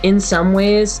 in some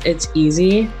ways it's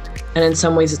easy and in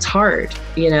some ways it's hard.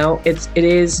 It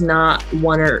is not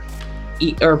one or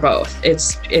both.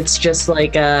 It's just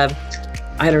like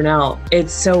I don't know.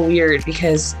 It's so weird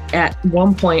because at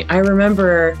one point I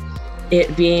remember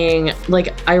it being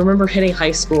like, I remember hitting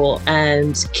high school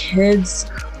and kids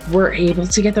were able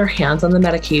to get their hands on the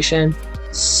medication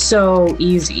so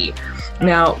easy.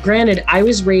 Now, granted, I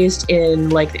was raised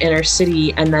in like the inner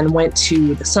city and then went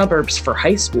to the suburbs for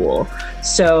high school.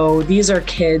 So these are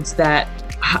kids that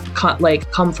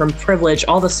come from privilege.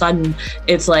 All of a sudden,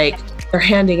 it's like they're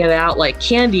handing it out like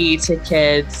candy to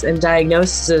kids, and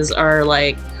diagnoses are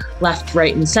like left,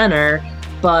 right, and center.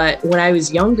 But when I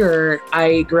was younger,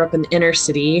 I grew up in the inner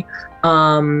city.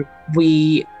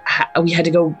 We had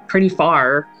to go pretty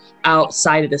far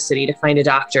outside of the city to find a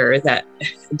doctor that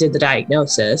did the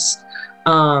diagnosis.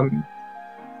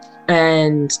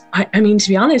 And I mean, to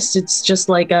be honest, it's just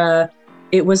like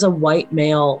it was a white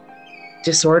male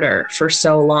disorder for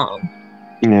so long.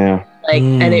 Yeah. Like,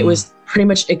 and it was pretty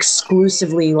much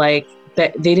exclusively like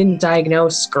that. They didn't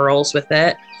diagnose girls with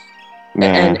it.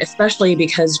 And especially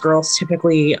because girls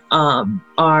typically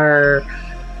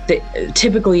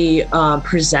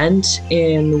present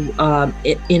in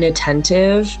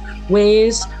inattentive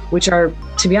ways, which are,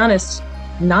 to be honest,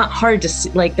 not hard to see.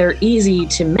 Like, they're easy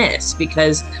to miss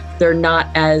because they're not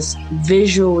as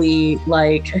visually,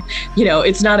 like, you know,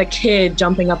 it's not a kid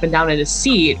jumping up and down in a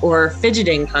seat or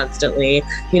fidgeting constantly,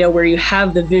 you know, where you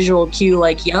have the visual cue,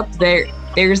 like, yep,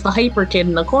 there's the hyper kid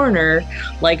in the corner,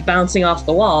 like bouncing off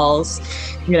the walls.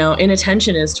 You know,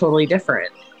 inattention is totally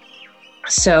different.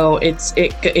 So it's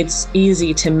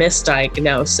easy to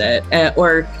misdiagnose it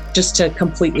or just to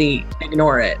completely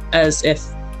ignore it as if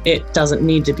it doesn't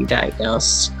need to be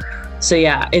diagnosed. So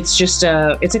yeah, it's just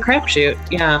it's a crapshoot.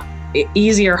 Yeah,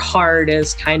 easy or hard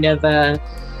is kind of a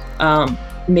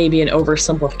maybe an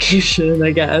oversimplification,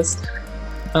 I guess.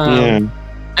 And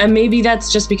maybe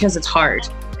that's just because it's hard.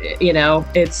 You know,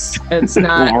 it's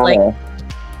not like,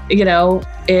 you know,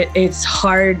 it's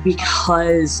hard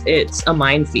because it's a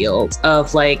minefield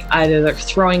of like either they're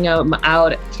throwing them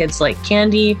out at kids like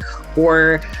candy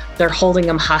or they're holding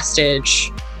them hostage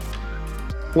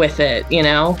with it, you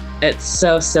know? It's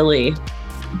so silly.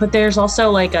 But there's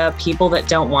also like people that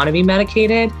don't want to be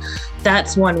medicated.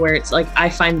 That's one where it's like, I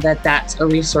find that that's a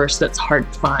resource that's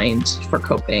hard to find for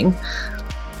coping.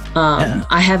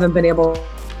 I haven't been able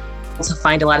to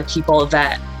find a lot of people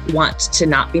that want to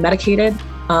not be medicated.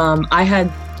 I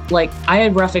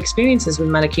had rough experiences with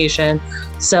medication.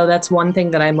 So that's one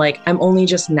thing that I'm only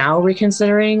just now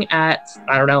reconsidering at,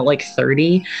 I don't know, like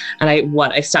 30. And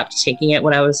I stopped taking it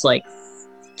when I was like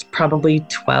probably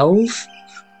 12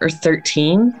 or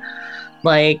 13.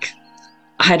 Like,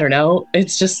 I don't know.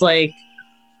 It's just like,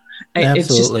 it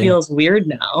just feels weird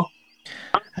now.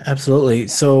 Absolutely.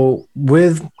 So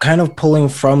with kind of pulling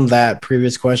from that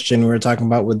previous question we were talking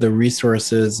about with the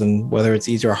resources and whether it's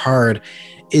easy or hard,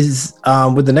 is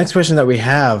with the next question that we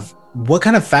have, what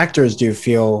kind of factors do you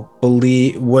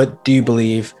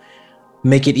believe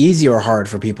make it easy or hard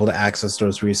for people to access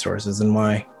those resources and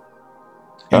why?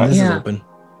 And this is open.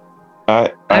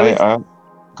 Go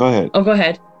ahead. Oh, go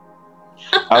ahead.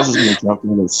 I was just going to jump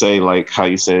in and say, like, how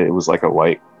you said it was like a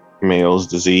white male's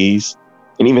disease.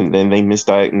 And even then they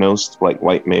misdiagnosed like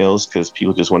white males because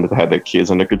people just wanted to have their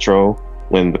kids under control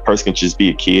when the person can just be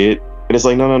a kid. And it's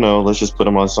like, no, let's just put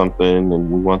them on something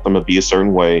and we want them to be a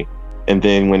certain way. And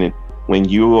then when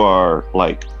you are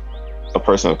like a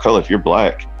person of color, if you're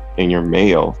black and you're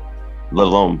male, let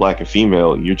alone black and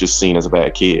female, you're just seen as a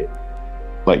bad kid.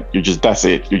 Like, that's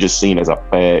it. You're just seen as a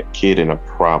bad kid and a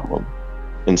problem.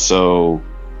 And so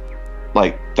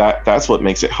like that's what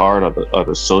makes it hard are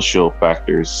the social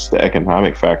factors, the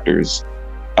economic factors.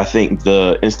 I think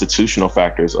the institutional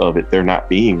factors of it, they're not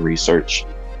being researched.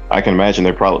 I can imagine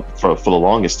they're probably for the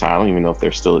longest time. I don't even know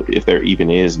if there even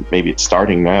is, maybe it's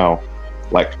starting now.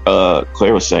 Like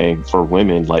Claire was saying, for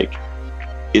women, like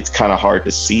it's kind of hard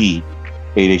to see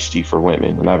ADHD for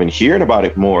women. And I've been hearing about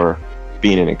it more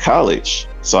being in college.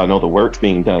 So I know the work's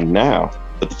being done now,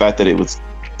 but the fact that it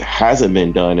hasn't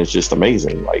been done is just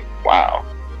amazing. Like, wow,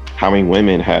 how many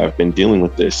women have been dealing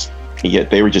with this, and yet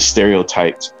they were just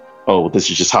stereotyped. Oh, this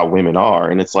is just how women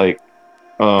are. And it's like,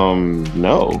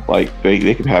 no, like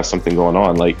they could have something going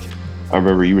on. Like, I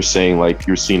remember you were saying like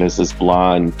you were seen as this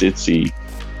blonde, ditzy,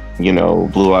 you know,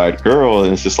 blue-eyed girl,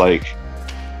 and it's just like,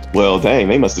 well, dang,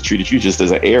 they must have treated you just as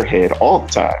an airhead all the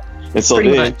time. And so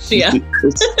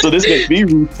so this makes me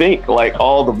rethink like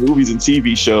all the movies and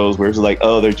TV shows where it's like,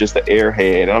 oh, they're just an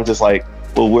airhead. And I'm just like,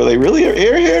 well, were they really an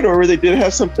airhead, or they did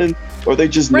have something, or they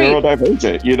just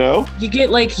neurodivergent, you know? You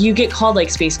get called like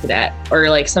space cadet or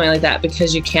like something like that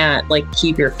because you can't like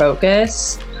keep your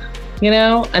focus, you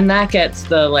know? And that gets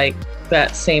the like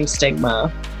that same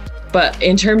stigma. But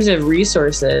in terms of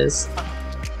resources,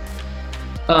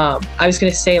 I was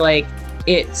gonna say like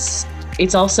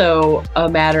it's also a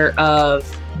matter of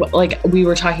like we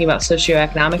were talking about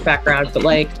socioeconomic background, but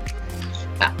like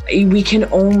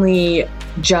we're only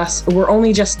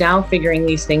just now figuring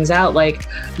these things out. Like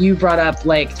you brought up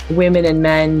like women and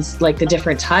men's like the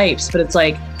different types, but it's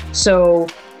like, so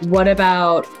what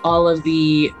about all of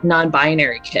the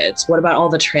non-binary kids? What about all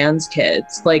the trans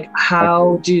kids? Like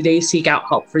how do they seek out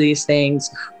help for these things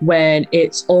when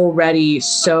it's already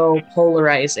so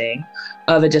polarizing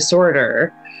of a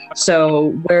disorder?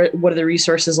 So what are the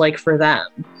resources like for them?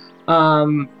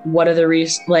 What are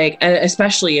the like,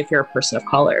 especially if you're a person of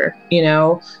color, you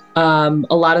know,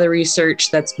 a lot of the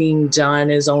research that's being done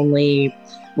is only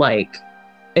like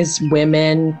is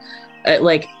women.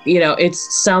 Like, you know,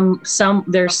 it's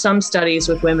there's some studies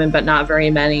with women, but not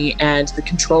very many. And the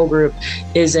control group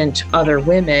isn't other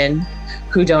women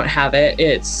who don't have it,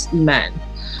 it's men.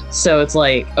 So it's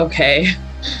like, okay.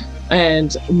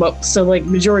 And so like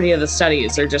majority of the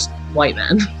studies are just white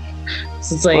men.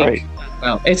 So it's like, Right.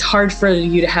 well, it's hard for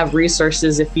you to have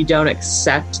resources if you don't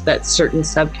accept that certain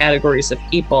subcategories of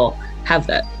people have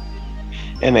that.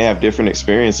 And they have different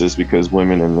experiences because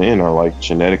women and men are like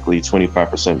genetically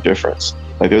 25% difference.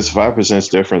 Like there's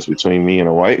 5% difference between me and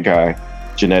a white guy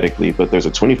genetically, but there's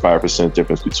a 25%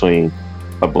 difference between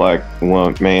a black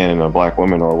man and a black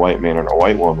woman, or a white man and a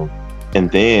white woman. And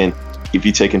then if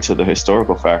you take into the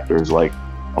historical factors, like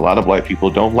a lot of black people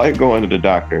don't like going to the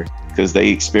doctor because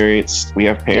we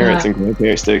have parents and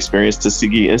grandparents that experienced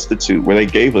Tuskegee Institute where they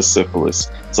gave us syphilis.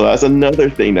 So that's another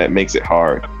thing that makes it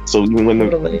hard. So even when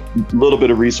the little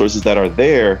bit of resources that are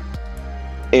there,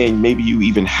 and maybe you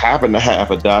even happen to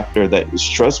have a doctor that is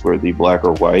trustworthy, black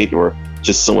or white, or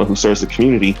just someone who serves the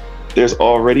community, there's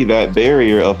already that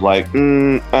barrier of like,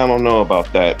 I don't know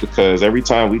about that, because every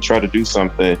time we try to do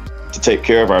something to take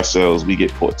care of ourselves, we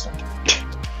get poisoned.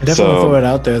 I definitely throw it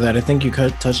out there that I think you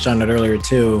touched on it earlier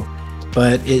too,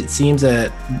 but it seems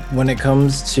that when it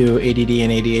comes to ADD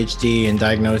and ADHD and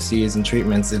diagnoses and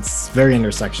treatments, it's very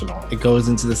intersectional. It goes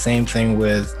into the same thing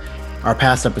with our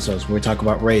past episodes when we talk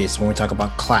about race, when we talk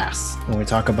about class, when we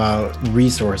talk about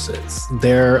resources.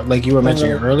 There, like you were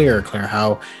mentioning earlier, Claire,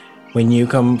 how when you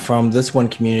come from this one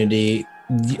community,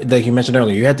 like you mentioned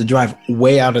earlier, you had to drive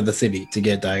way out of the city to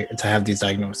get to have these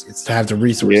diagnoses, to have the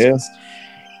resources. Yeah.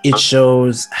 It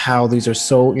shows how these are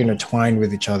so intertwined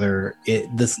with each other.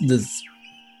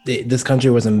 This country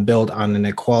wasn't built on an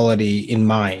equality in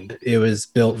mind. It was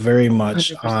built very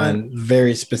much 100%. On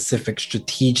very specific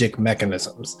strategic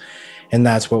mechanisms, and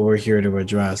that's what we're here to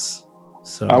address.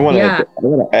 So I want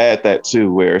to add that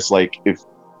too, where it's like if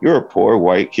you're a poor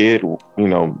white kid,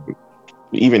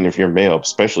 even if you're male,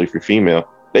 especially if you're female,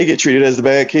 they get treated as the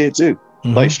bad kid too,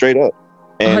 like straight up.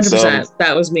 And 100%. So,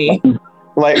 that was me.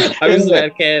 Like I was the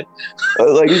bad kid.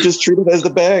 Like you just treated as the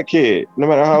bad kid, no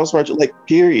matter how smart you like.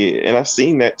 Period. And I've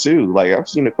seen that too. Like I've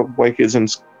seen a couple white kids in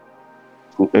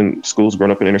schools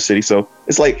growing up in inner city. So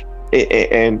it's like,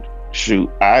 and shoot,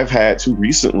 I've had to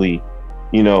recently,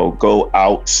 go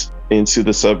out into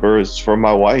the suburbs for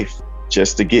my wife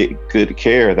just to get good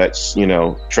care that's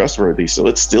trustworthy. So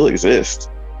it still exists.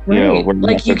 Right.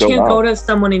 Like you can't go to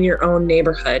someone in your own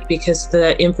neighborhood because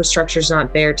the infrastructure's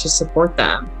not there to support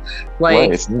them.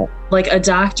 Like a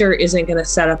doctor isn't going to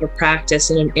set up a practice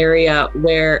in an area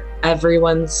where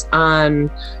everyone's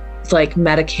on like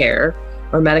Medicare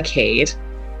or Medicaid.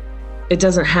 It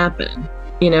doesn't happen.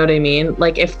 You know what I mean?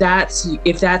 Like if that's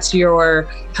your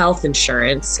health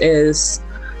insurance is,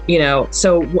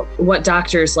 so what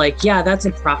doctors like, yeah, that's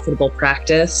a profitable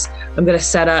practice. I'm going to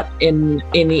set up in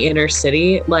the inner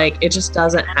city. Like it just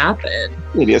doesn't happen.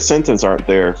 The incentives aren't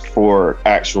there for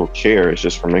actual care. It's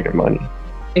just for making money.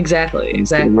 Exactly.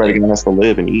 Everybody has to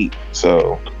live and eat.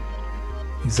 So.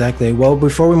 Exactly. Well,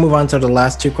 before we move on to the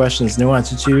last two questions, Nuance,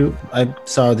 did you have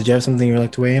something you'd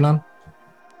like to weigh in on?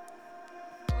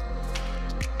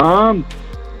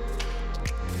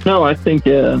 No, I think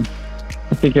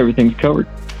everything's covered.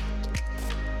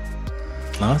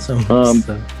 Awesome.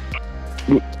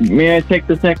 May I take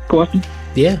this next question?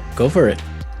 Yeah, go for it.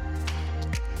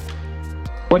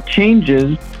 What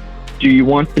changes do you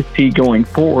want to see going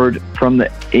forward from the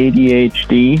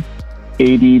ADHD,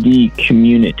 ADD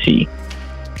community?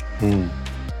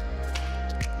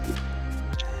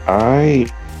 I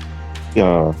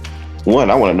want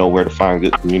to know where to find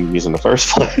good communities in the first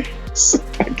place,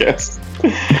 I guess.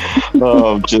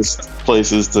 Just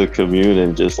places to commune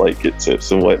and just like get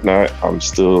tips and whatnot. I'm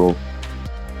still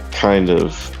kind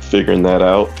of figuring that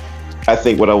out. I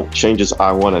think what changes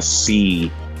I want to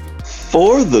see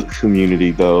for the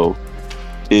community though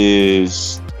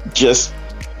is just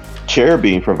care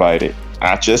being provided,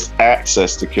 not just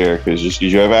access to care, because just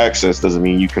because you have access doesn't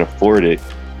mean you can afford it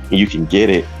and you can get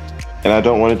it. And I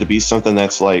don't want it to be something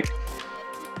that's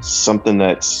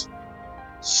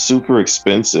super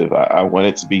expensive. I want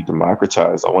it to be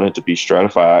democratized. I want it to be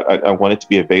stratified. I want it to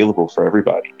be available for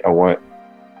everybody. I want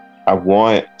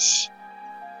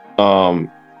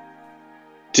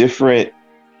different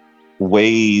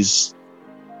ways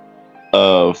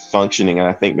of functioning. And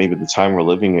I think maybe the time we're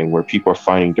living in where people are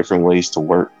finding different ways to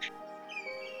work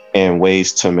and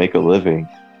ways to make a living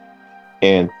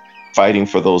and fighting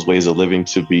for those ways of living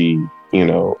to be,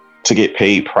 to get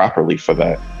paid properly for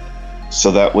that.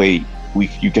 So that way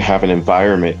you can have an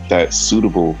environment that's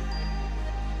suitable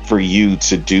for you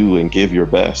to do and give your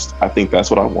best. I think that's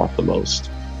what I want the most.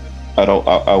 I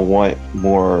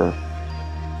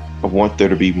want there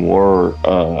to be more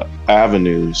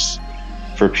avenues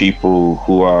for people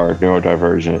who are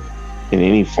neurodivergent in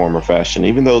any form or fashion.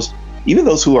 Even those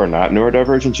who are not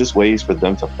neurodivergent, just ways for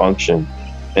them to function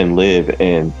and live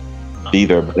and be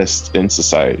their best in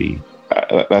society.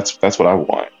 That's what I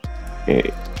want.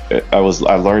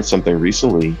 I learned something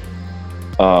recently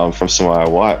from someone I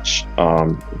watch.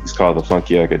 He's called The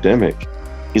Funky Academic.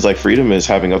 He's like, freedom is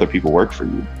having other people work for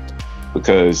you,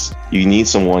 because you need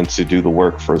someone to do the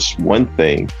work for one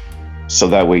thing, so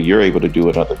that way you're able to do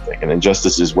another thing. And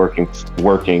injustice is working,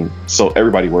 so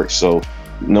everybody works, so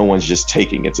no one's just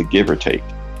taking. It's a give or take.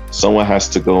 Someone has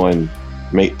to go and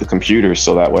make the computer,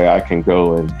 so that way I can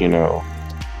go and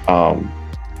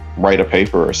write a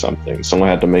paper or something. Someone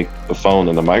had to make the phone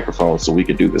and the microphone so we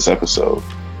could do this episode.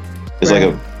 It's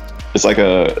right.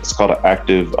 It's called an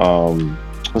active,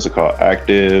 what's it called?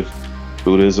 Active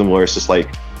Buddhism, where it's just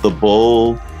like the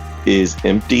bowl is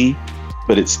empty,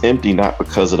 but it's empty not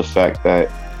because of the fact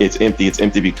that it's empty. It's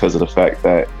empty because of the fact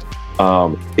that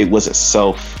it wasn't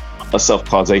a self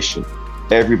causation.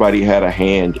 Everybody had a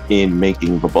hand in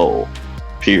making the bowl,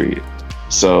 period.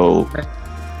 So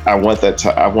I want that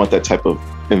type of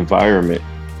environment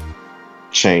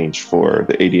change for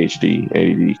the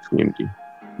ADD community,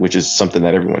 which is something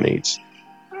that everyone needs.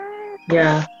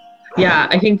 Yeah,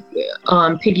 I think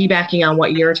piggybacking on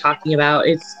what you're talking about,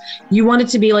 you want it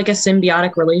to be like a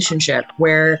symbiotic relationship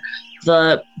where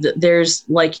there's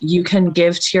like, you can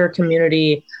give to your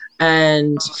community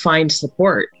and find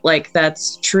support. Like,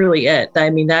 that's truly it. I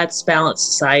mean, that's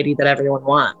balanced society that everyone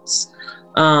wants.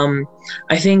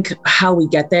 I think how we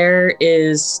get there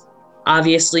is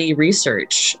obviously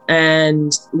research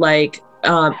and like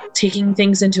taking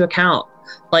things into account.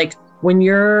 Like, when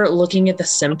you're looking at the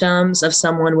symptoms of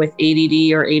someone with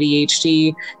ADD or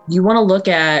ADHD, you want to look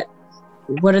at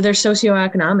what are their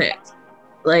socioeconomic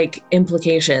like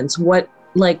implications? Where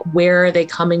are they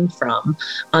coming from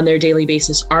on their daily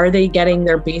basis? Are they getting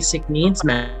their basic needs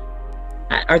met?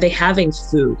 Are they having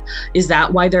food? Is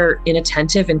that why they're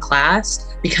inattentive in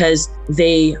class? Because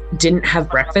they didn't have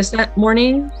breakfast that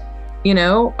morning?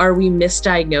 Are we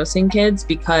misdiagnosing kids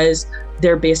because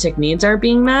their basic needs are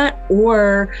being met?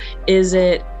 Or is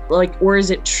it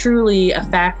truly a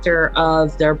factor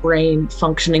of their brain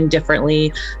functioning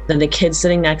differently than the kid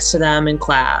sitting next to them in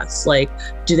class? Like,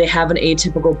 do they have an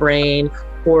atypical brain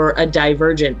or a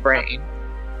divergent brain?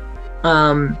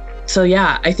 So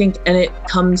yeah, I think, and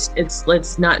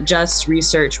it's not just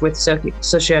research with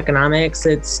socioeconomics.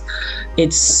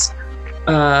 It's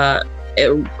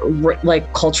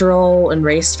like cultural and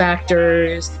race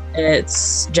factors.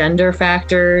 It's gender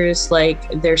factors.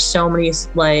 Like, there's so many,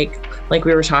 like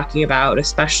we were talking about,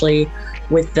 especially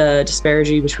with the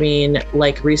disparity between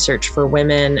like research for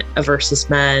women versus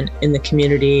men in the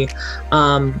community.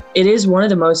 It is one of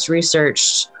the most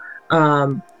researched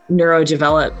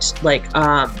neurodeveloped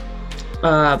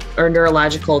or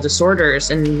neurological disorders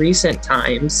in recent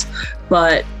times.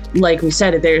 But like we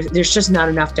said, there's just not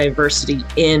enough diversity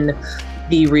in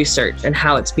the research and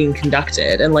how it's being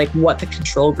conducted, and like what the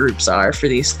control groups are for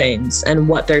these things and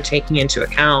what they're taking into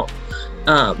account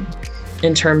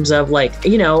in terms of like,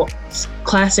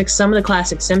 some of the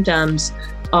classic symptoms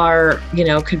are,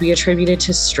 could be attributed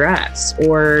to stress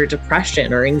or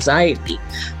depression or anxiety.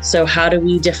 So how do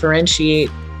we differentiate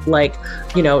like,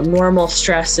 normal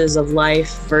stresses of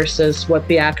life versus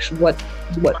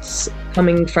what's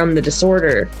coming from the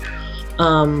disorder?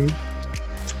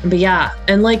 But yeah,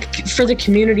 and like for the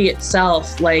community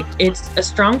itself, like it's a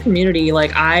strong community.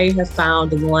 Like I have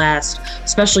found in the last,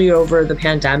 especially over the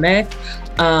pandemic,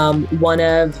 one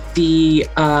of the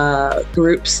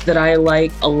groups that I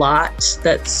like a lot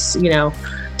that's,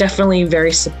 definitely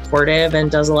very supportive and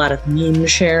does a lot of meme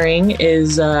sharing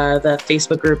is the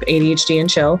Facebook group ADHD and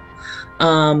Chill.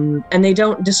 And they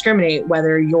don't discriminate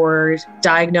whether you're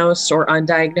diagnosed or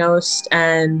undiagnosed.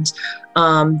 And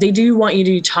they do want you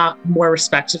to talk more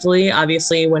respectively,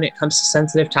 obviously, when it comes to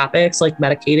sensitive topics like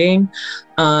medicating.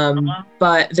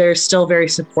 But they're still very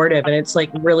supportive, and it's like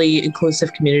really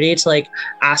inclusive community to like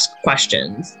ask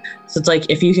questions. So it's like,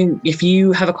 if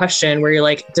you have a question where you're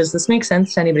like, does this make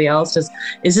sense to anybody else? Is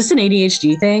this an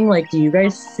ADHD thing? Like, do you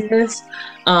guys see this?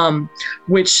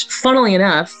 Which funnily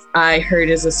enough, I heard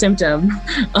is a symptom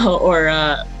or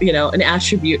an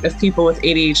attribute of people with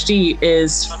ADHD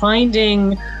is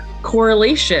finding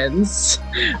correlations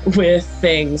with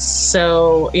things.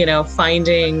 So,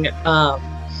 finding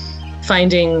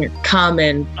finding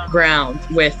common ground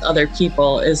with other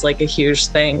people is like a huge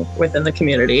thing within the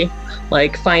community,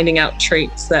 like finding out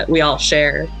traits that we all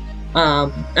share.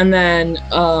 And then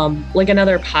like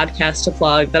another podcast to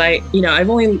plug that I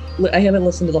haven't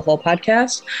listened to the whole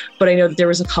podcast, but I know that there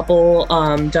was a couple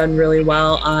done really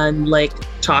well on like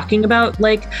talking about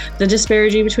like the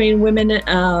disparity between women in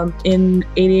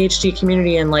ADHD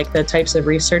community and like the types of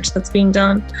research that's being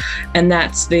done. And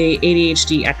that's the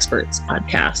ADHD Experts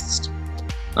podcast,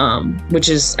 which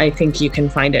is, I think you can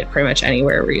find it pretty much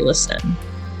anywhere where you listen.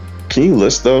 Can you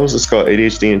list those? It's called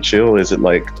ADHD and Chill. Is it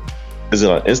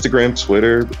on Instagram,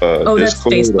 Twitter, Discord? That's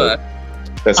Facebook.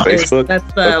 That's Facebook?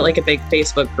 That's like a big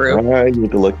Facebook group. I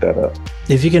need to look that up.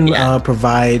 If you can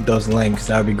provide those links,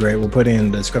 that would be great. We'll put it in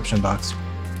the description box.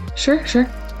 Sure.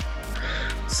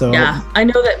 So yeah, I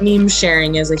know that meme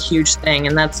sharing is a huge thing,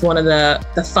 and that's one of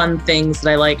the fun things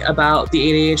that I like about the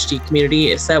ADHD community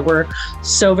is that we're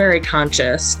so very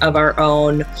conscious of our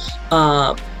own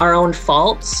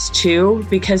faults too,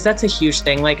 because that's a huge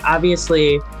thing. Like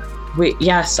obviously,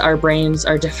 our brains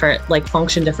are different, like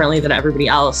function differently than everybody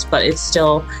else, but you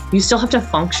still have to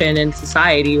function in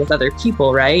society with other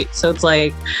people, right? So it's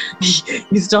like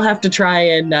you still have to try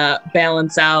and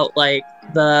balance out like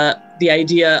the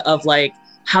idea of like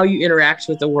how you interact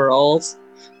with the world,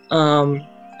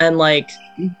 and like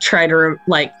try to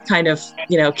like kind of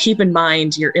keep in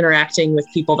mind you're interacting with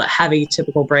people that have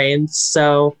atypical brains.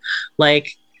 So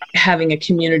like having a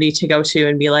community to go to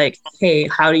and be like, hey,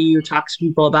 how do you talk to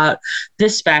people about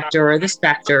this factor or this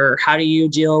factor? How do you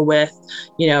deal with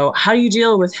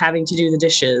having to do the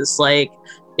dishes? Like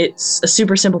it's a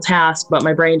super simple task, but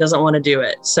my brain doesn't want to do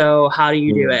it. So how do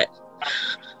you do it?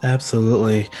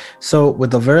 Absolutely. So with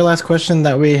the very last question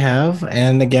that we have,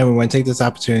 and again, we want to take this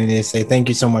opportunity to say thank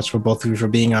you so much for both of you for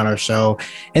being on our show.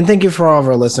 And thank you for all of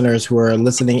our listeners who are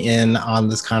listening in on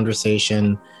this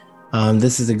conversation.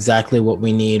 This is exactly what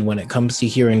we need when it comes to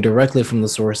hearing directly from the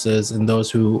sources and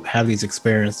those who have these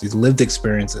lived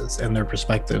experiences and their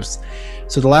perspectives.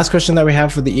 So the last question that we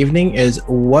have for the evening is,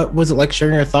 what was it like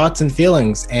sharing your thoughts and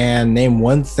feelings? And name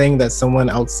one thing that someone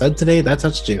else said today that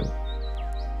touched you.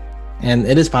 And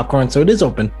it is popcorn, so it is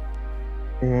open.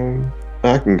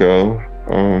 I can go.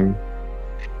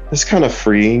 It's kind of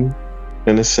freeing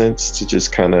in a sense to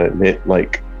just kind of admit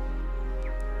like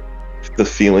the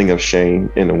feeling of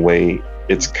shame. In a way,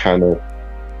 it's kind of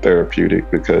therapeutic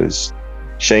because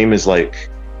shame is like,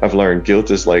 I've learned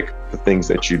guilt is like the things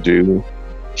that you do.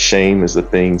 Shame is the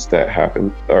things that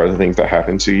happen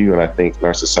to you. And I think in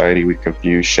our society, we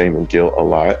confuse shame and guilt a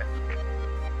lot,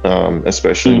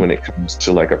 especially when it comes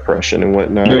to like oppression and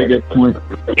whatnot. Very good point.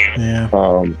 Yeah.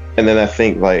 And then I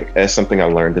think like as something I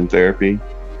learned in therapy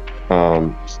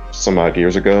some odd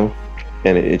years ago,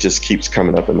 and it just keeps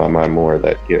coming up in my mind more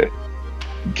that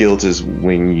guilt is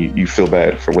when you feel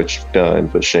bad for what you've done,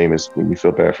 but shame is when you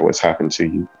feel bad for what's happened to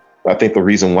you. I think the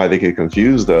reason why they get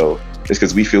confused though is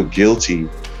because we feel guilty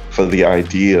for the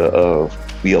idea of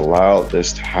we allowed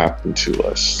this to happen to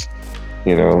us.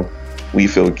 We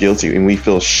feel guilty and we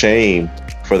feel shame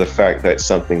for the fact that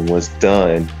something was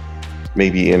done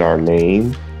maybe in our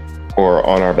name or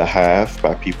on our behalf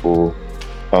by people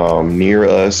near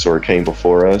us or came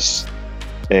before us.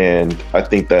 And I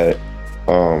think that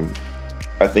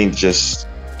just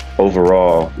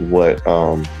overall what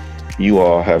you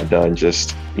all have done,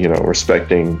 just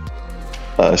respecting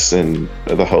us and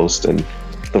the host and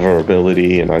the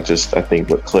vulnerability, and I think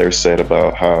what Claire said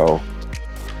about how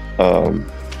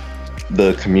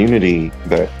the community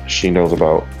that she knows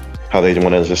about, how they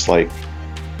want to just like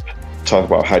talk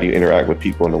about how do you interact with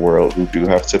people in the world who do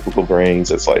have typical brains.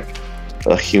 It's like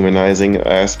a humanizing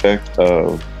aspect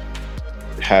of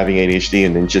having ADHD,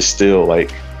 and then just still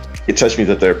like it touched me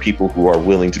that there are people who are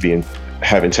willing to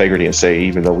have integrity and say,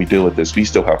 even though we deal with this, we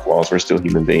still have flaws, we're still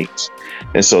human beings.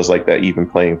 And so it's like that even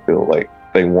playing field, like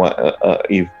they want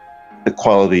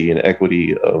equality and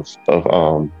equity of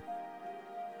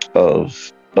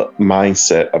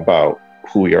mindset about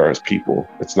who we are as people.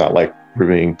 It's not like we're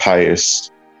being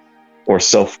pious or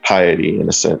self-piety in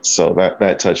a sense. So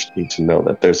that touched me to know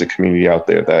that there's a community out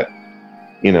there that,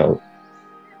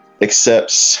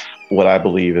 accepts what I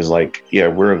believe is like,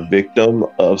 we're a victim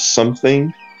of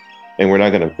something and we're not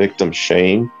going to victim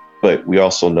shame, but we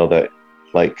also know that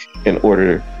like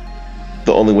the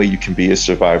only way you can be a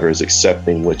survivor is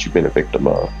accepting what you've been a victim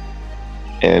of.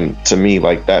 And to me,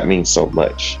 like that means so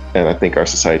much. And I think our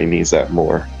society needs that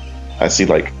more. I see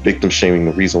like victim shaming,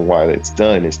 the reason why it's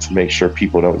done is to make sure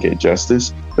people don't get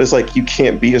justice. But it's like, you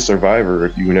can't be a survivor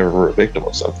if you never were a victim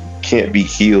of something. You can't be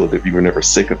healed if you were never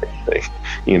sick of anything,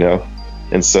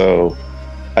 And so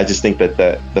I just think that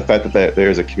the fact that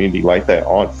there's a community like that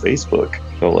on Facebook,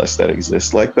 no less, that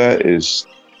exists like that is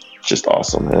just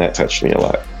awesome, and that touched me a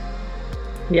lot.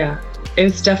 Yeah,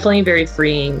 it's definitely very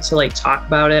freeing to like talk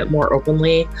about it more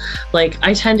openly. Like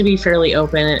I tend to be fairly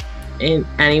open in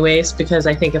anyways, because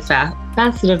I think a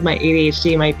facet of my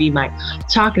ADHD might be my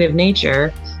talkative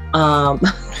nature.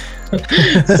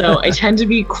 So I tend to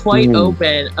be quite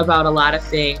open about a lot of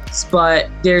things, but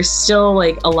there's still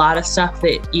like a lot of stuff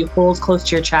that you hold close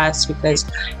to your chest because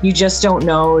you just don't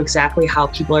know exactly how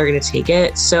people are going to take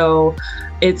it. So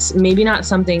it's maybe not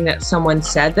something that someone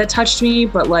said that touched me,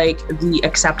 but like the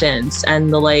acceptance and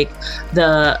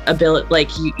the ability, like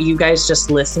you guys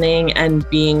just listening and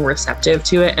being receptive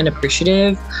to it and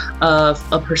appreciative of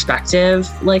a perspective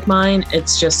like mine.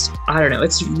 It's just, I don't know,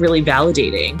 it's really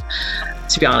validating.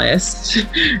 To be honest,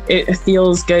 it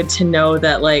feels good to know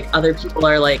that like other people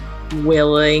are like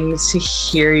willing to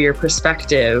hear your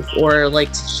perspective or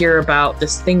like to hear about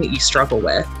this thing that you struggle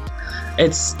with.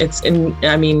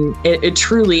 It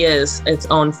truly is its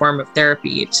own form of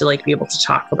therapy to like be able to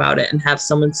talk about it and have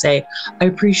someone say, I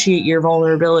appreciate your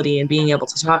vulnerability and being able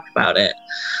to talk about it.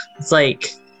 It's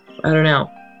like, I don't know.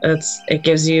 It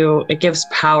gives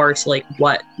power to like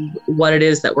what it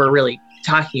is that we're really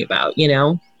talking about, you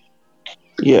know?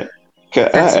 Yeah. Can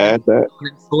I add that?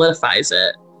 It solidifies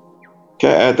it.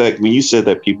 Can I add that when you said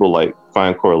that people like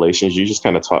find correlations, you just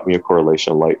kind of taught me a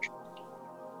correlation, like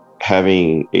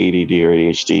having ADD or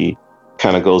ADHD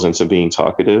kind of goes into being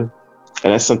talkative.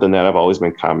 And that's something that I've always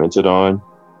been commented on.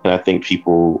 And I think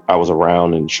people I was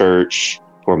around in church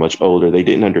who are much older, they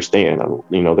didn't understand.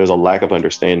 You know, there's a lack of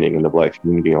understanding in the Black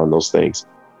community on those things.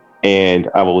 And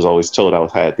I was always told I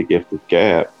had the gift of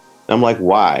gab. And I'm like,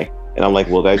 why? And I'm like,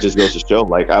 well, that just goes to show,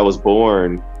 like, I was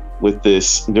born with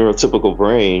this neurotypical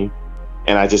brain,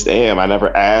 and I just am. I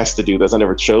never asked to do this. I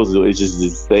never chose to do it. It's just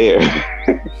it's there.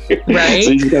 Right.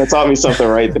 So you kind of taught me something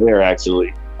right there,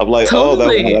 actually. I'm like,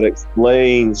 totally. that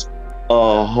explains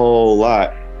a whole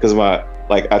lot. Because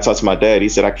I talked to my dad. He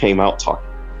said I came out talking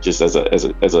just as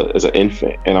an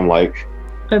infant, and I'm like,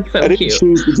 that's so I didn't cute.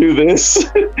 choose to do this.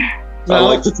 I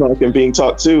like to talk and being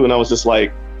talked to, and I was just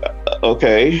like,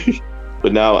 okay.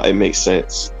 But now it makes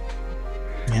sense.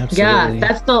 Absolutely.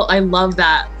 Yeah, I love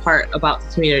that part about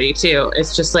the community too.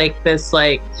 It's just like this,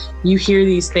 like you hear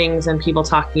these things and people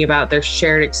talking about their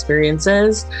shared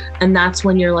experiences, and that's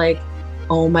when you're like,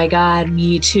 oh my God,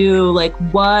 me too. Like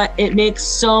what? It makes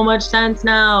so much sense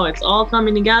now. It's all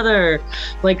coming together.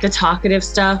 Like the talkative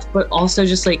stuff, but also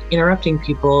just like interrupting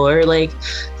people, or like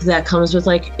that comes with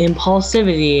like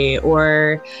impulsivity,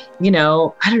 or, you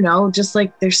know, I don't know, just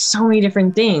like there's so many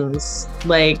different things.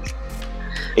 Like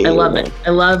I love it.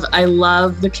 I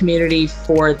love the community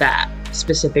for that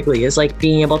specifically, is like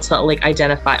being able to like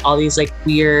identify all these like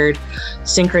weird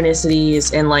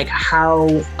synchronicities and like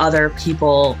how other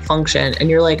people function, and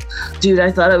you're like, dude,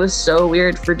 I thought it was so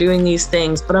weird for doing these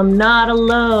things, but I'm not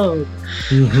alone.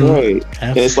 Mm-hmm. Right.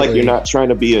 And it's like Absolutely. you're not trying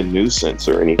to be a nuisance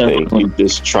or anything. Definitely. You're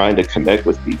just trying to connect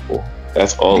with people.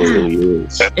 That's all it really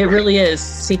is. It really is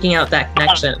seeking out that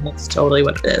connection. That's totally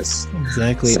what it is.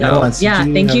 Exactly. So, Alex, did yeah,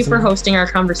 thank have you for something? hosting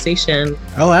our conversation.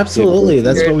 Oh, absolutely.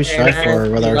 That's what we You're strive for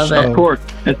with our love it. show. Of course,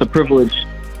 it's a privilege.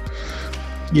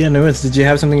 Yeah, Nuance, did you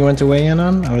have something you want to weigh in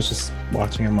on? I was just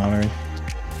watching and monitoring.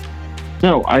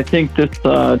 No, I think this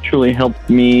truly helps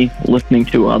me listening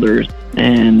to others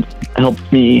and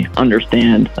helps me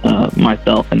understand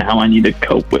myself and how I need to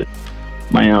cope with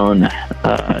my own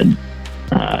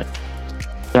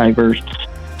diverse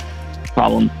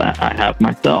problems that I have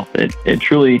myself. It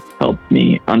truly helps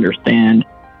me understand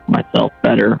myself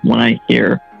better when I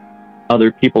hear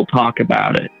other people talk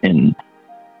about it, and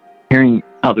hearing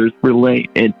others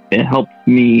relate. It helps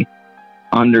me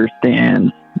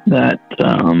understand that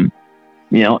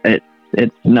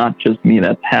it's not just me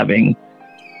that's having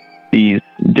these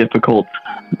difficult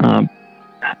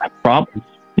problems.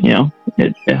 You know,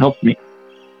 it helps me.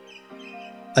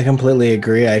 I completely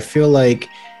agree. I feel like,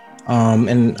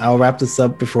 and I'll wrap this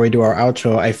up before we do our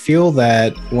outro. I feel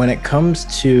that when it comes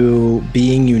to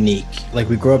being unique, like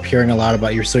we grew up hearing a lot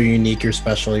about you're so unique, you're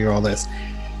special, you're all this.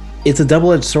 It's a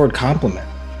double-edged sword compliment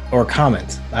or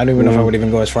comment. I don't even know if I would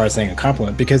even go as far as saying a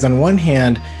compliment, because on one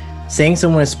hand, saying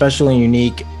someone is special and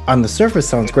unique on the surface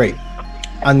sounds great.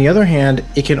 On the other hand,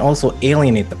 it can also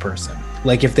alienate the person.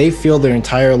 Like if they feel their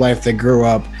entire life they grew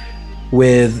up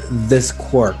with this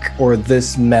quirk or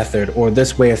this method or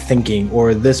this way of thinking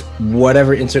or this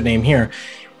whatever insert name here,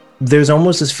 there's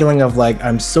almost this feeling of like,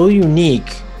 I'm so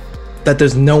unique that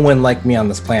there's no one like me on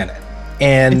this planet.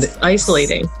 And It's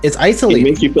isolating. It's It isolating.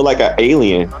 makes you feel like an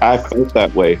alien. I felt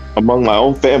that way among my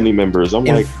own family members. I'm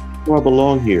like, do I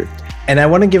belong here? And I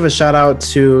want to give a shout out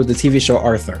to the TV show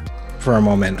Arthur for a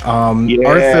moment. Yeah.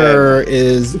 Arthur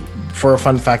is, for a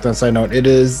fun fact on a side note, it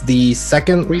is the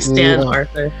second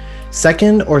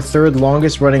or third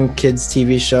longest running kids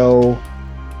TV show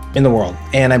in the world.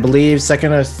 And I believe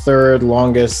second or third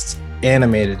longest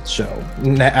animated show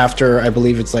after, I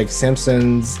believe it's like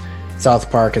Simpsons,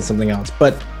 South Park, and something else.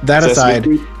 But that aside,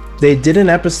 they did an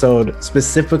episode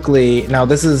specifically. Now,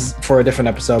 this is for a different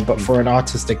episode, but for an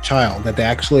autistic child that they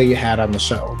actually had on the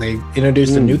show. They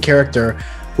introduced a new character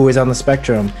who is on the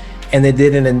spectrum, and they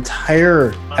did an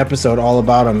entire episode all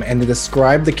about him. And they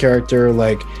described the character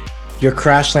like you're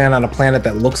crash land on a planet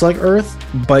that looks like Earth,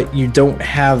 but you don't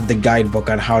have the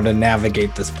guidebook on how to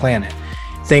navigate this planet.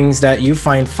 Things that you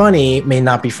find funny may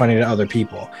not be funny to other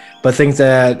people, but things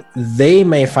that they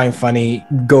may find funny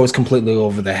goes completely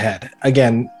over the head.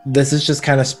 Again, this is just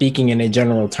kind of speaking in a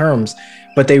general terms,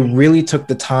 but they really took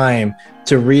the time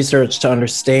to research, to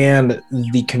understand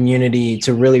the community,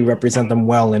 to really represent them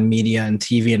well in media and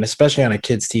TV, and especially on a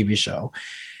kids' TV show.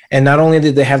 And not only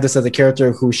did they have this other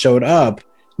character who showed up,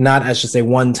 not as just a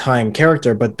one-time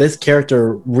character, but this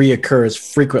character reoccurs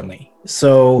frequently.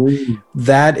 So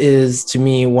that is, to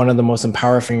me, one of the most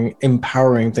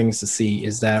empowering things to see,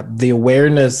 is that the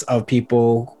awareness of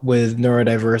people with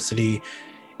neurodiversity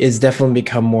is definitely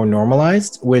become more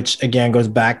normalized, which again goes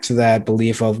back to that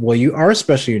belief of, well, you are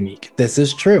especially unique. This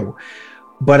is true.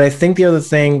 But I think the other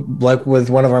thing, like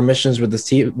with one of our missions with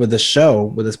this with this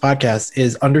podcast,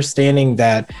 is understanding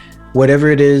that whatever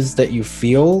it is that you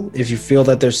feel, if you feel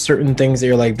that there's certain things that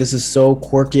you're like, this is so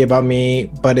quirky about me,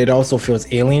 but it also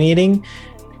feels alienating,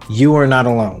 you are not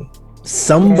alone.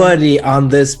 Somebody on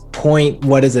this point,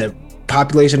 what is it?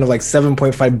 Population of like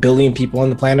 7.5 billion people on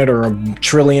the planet, or a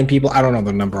trillion people. I don't know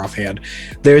the number offhand.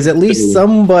 There's at least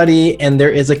somebody, and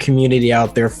there is a community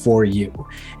out there for you.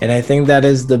 And I think that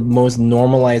is the most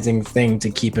normalizing thing to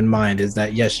keep in mind, is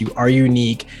that yes, you are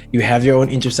unique. You have your own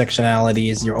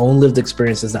intersectionalities, your own lived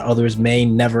experiences that others may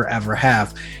never ever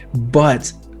have,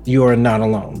 but you are not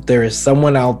alone. There is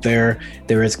someone out there.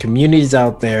 There is communities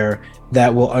out there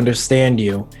that will understand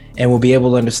you, and will be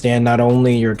able to understand not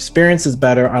only your experiences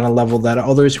better on a level that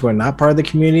others who are not part of the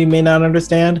community may not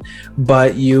understand,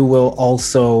 but you will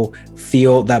also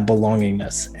feel that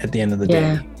belongingness at the end of the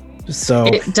day. So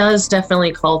it does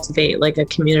definitely cultivate like a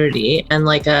community and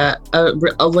like a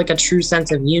true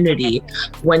sense of unity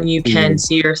when you can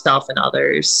see yourself in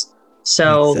others.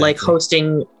 So like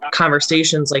hosting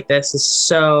conversations like this is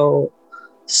so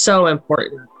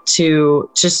important to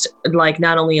just like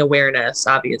not only awareness,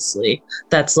 obviously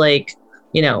that's like,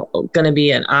 you know, going to be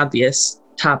an obvious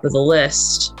top of the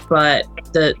list, but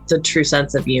the true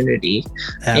sense of unity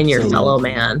in your fellow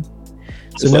man.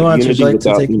 So Nuance, would you like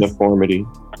to take uniformity?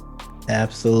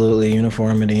 Absolutely,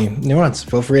 uniformity. Nuance,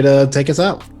 feel free to take us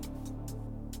out.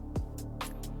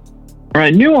 All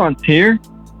right, Nuance here.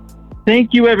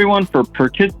 Thank you everyone for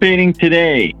participating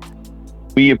today.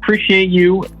 We appreciate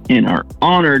you and are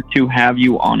honored to have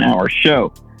you on our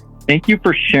show. Thank you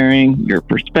for sharing your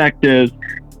perspectives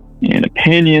and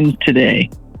opinions today.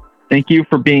 Thank you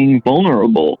for being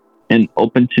vulnerable and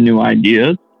open to new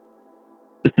ideas.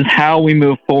 This is how we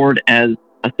move forward as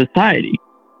a society.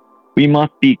 We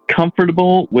must be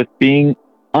comfortable with being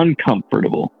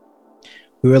uncomfortable.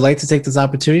 We would like to take this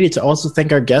opportunity to also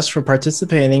thank our guests for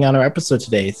participating on our episode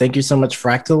today. Thank you so much,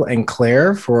 Fractal and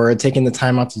Claire, for taking the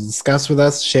time out to discuss with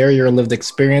us, share your lived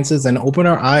experiences, and open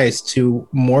our eyes to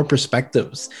more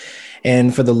perspectives.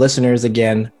 And for the listeners,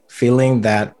 again, feeling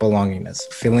that belongingness,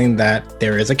 feeling that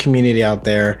there is a community out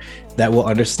there that will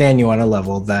understand you on a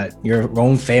level that your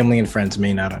own family and friends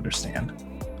may not understand.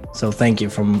 So thank you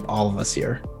from all of us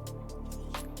here.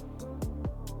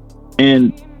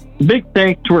 And big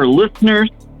thanks to our listeners.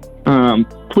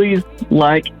 Please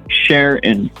like, share,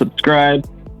 and subscribe.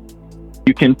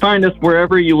 You can find us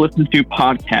wherever you listen to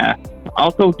podcasts.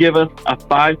 Also give us a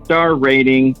 5-star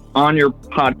rating on your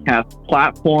podcast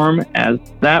platform, as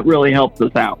that really helps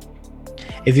us out.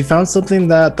 If you found something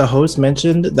that the host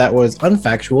mentioned that was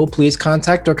unfactual, please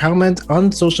contact or comment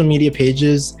on social media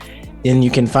pages. And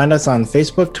you can find us on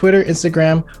Facebook, Twitter,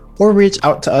 Instagram, or reach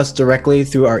out to us directly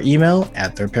through our email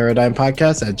at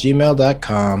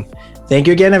thirparadigmpodcast@gmail.com. Thank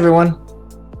you again, everyone.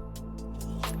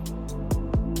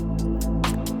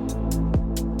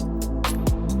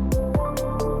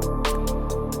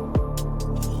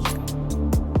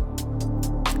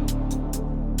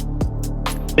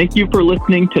 Thank you for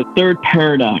listening to Third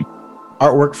Paradigm.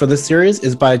 Artwork for this series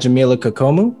is by Jamila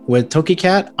Kokomu with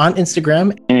TokiCat on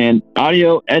Instagram. And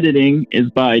audio editing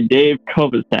is by Dave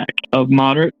Kovacic of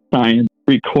Moderate Science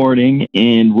Recording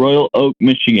in Royal Oak,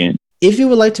 Michigan. If you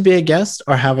would like to be a guest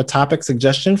or have a topic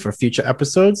suggestion for future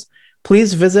episodes,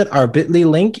 please visit our bit.ly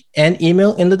link and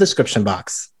email in the description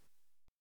box.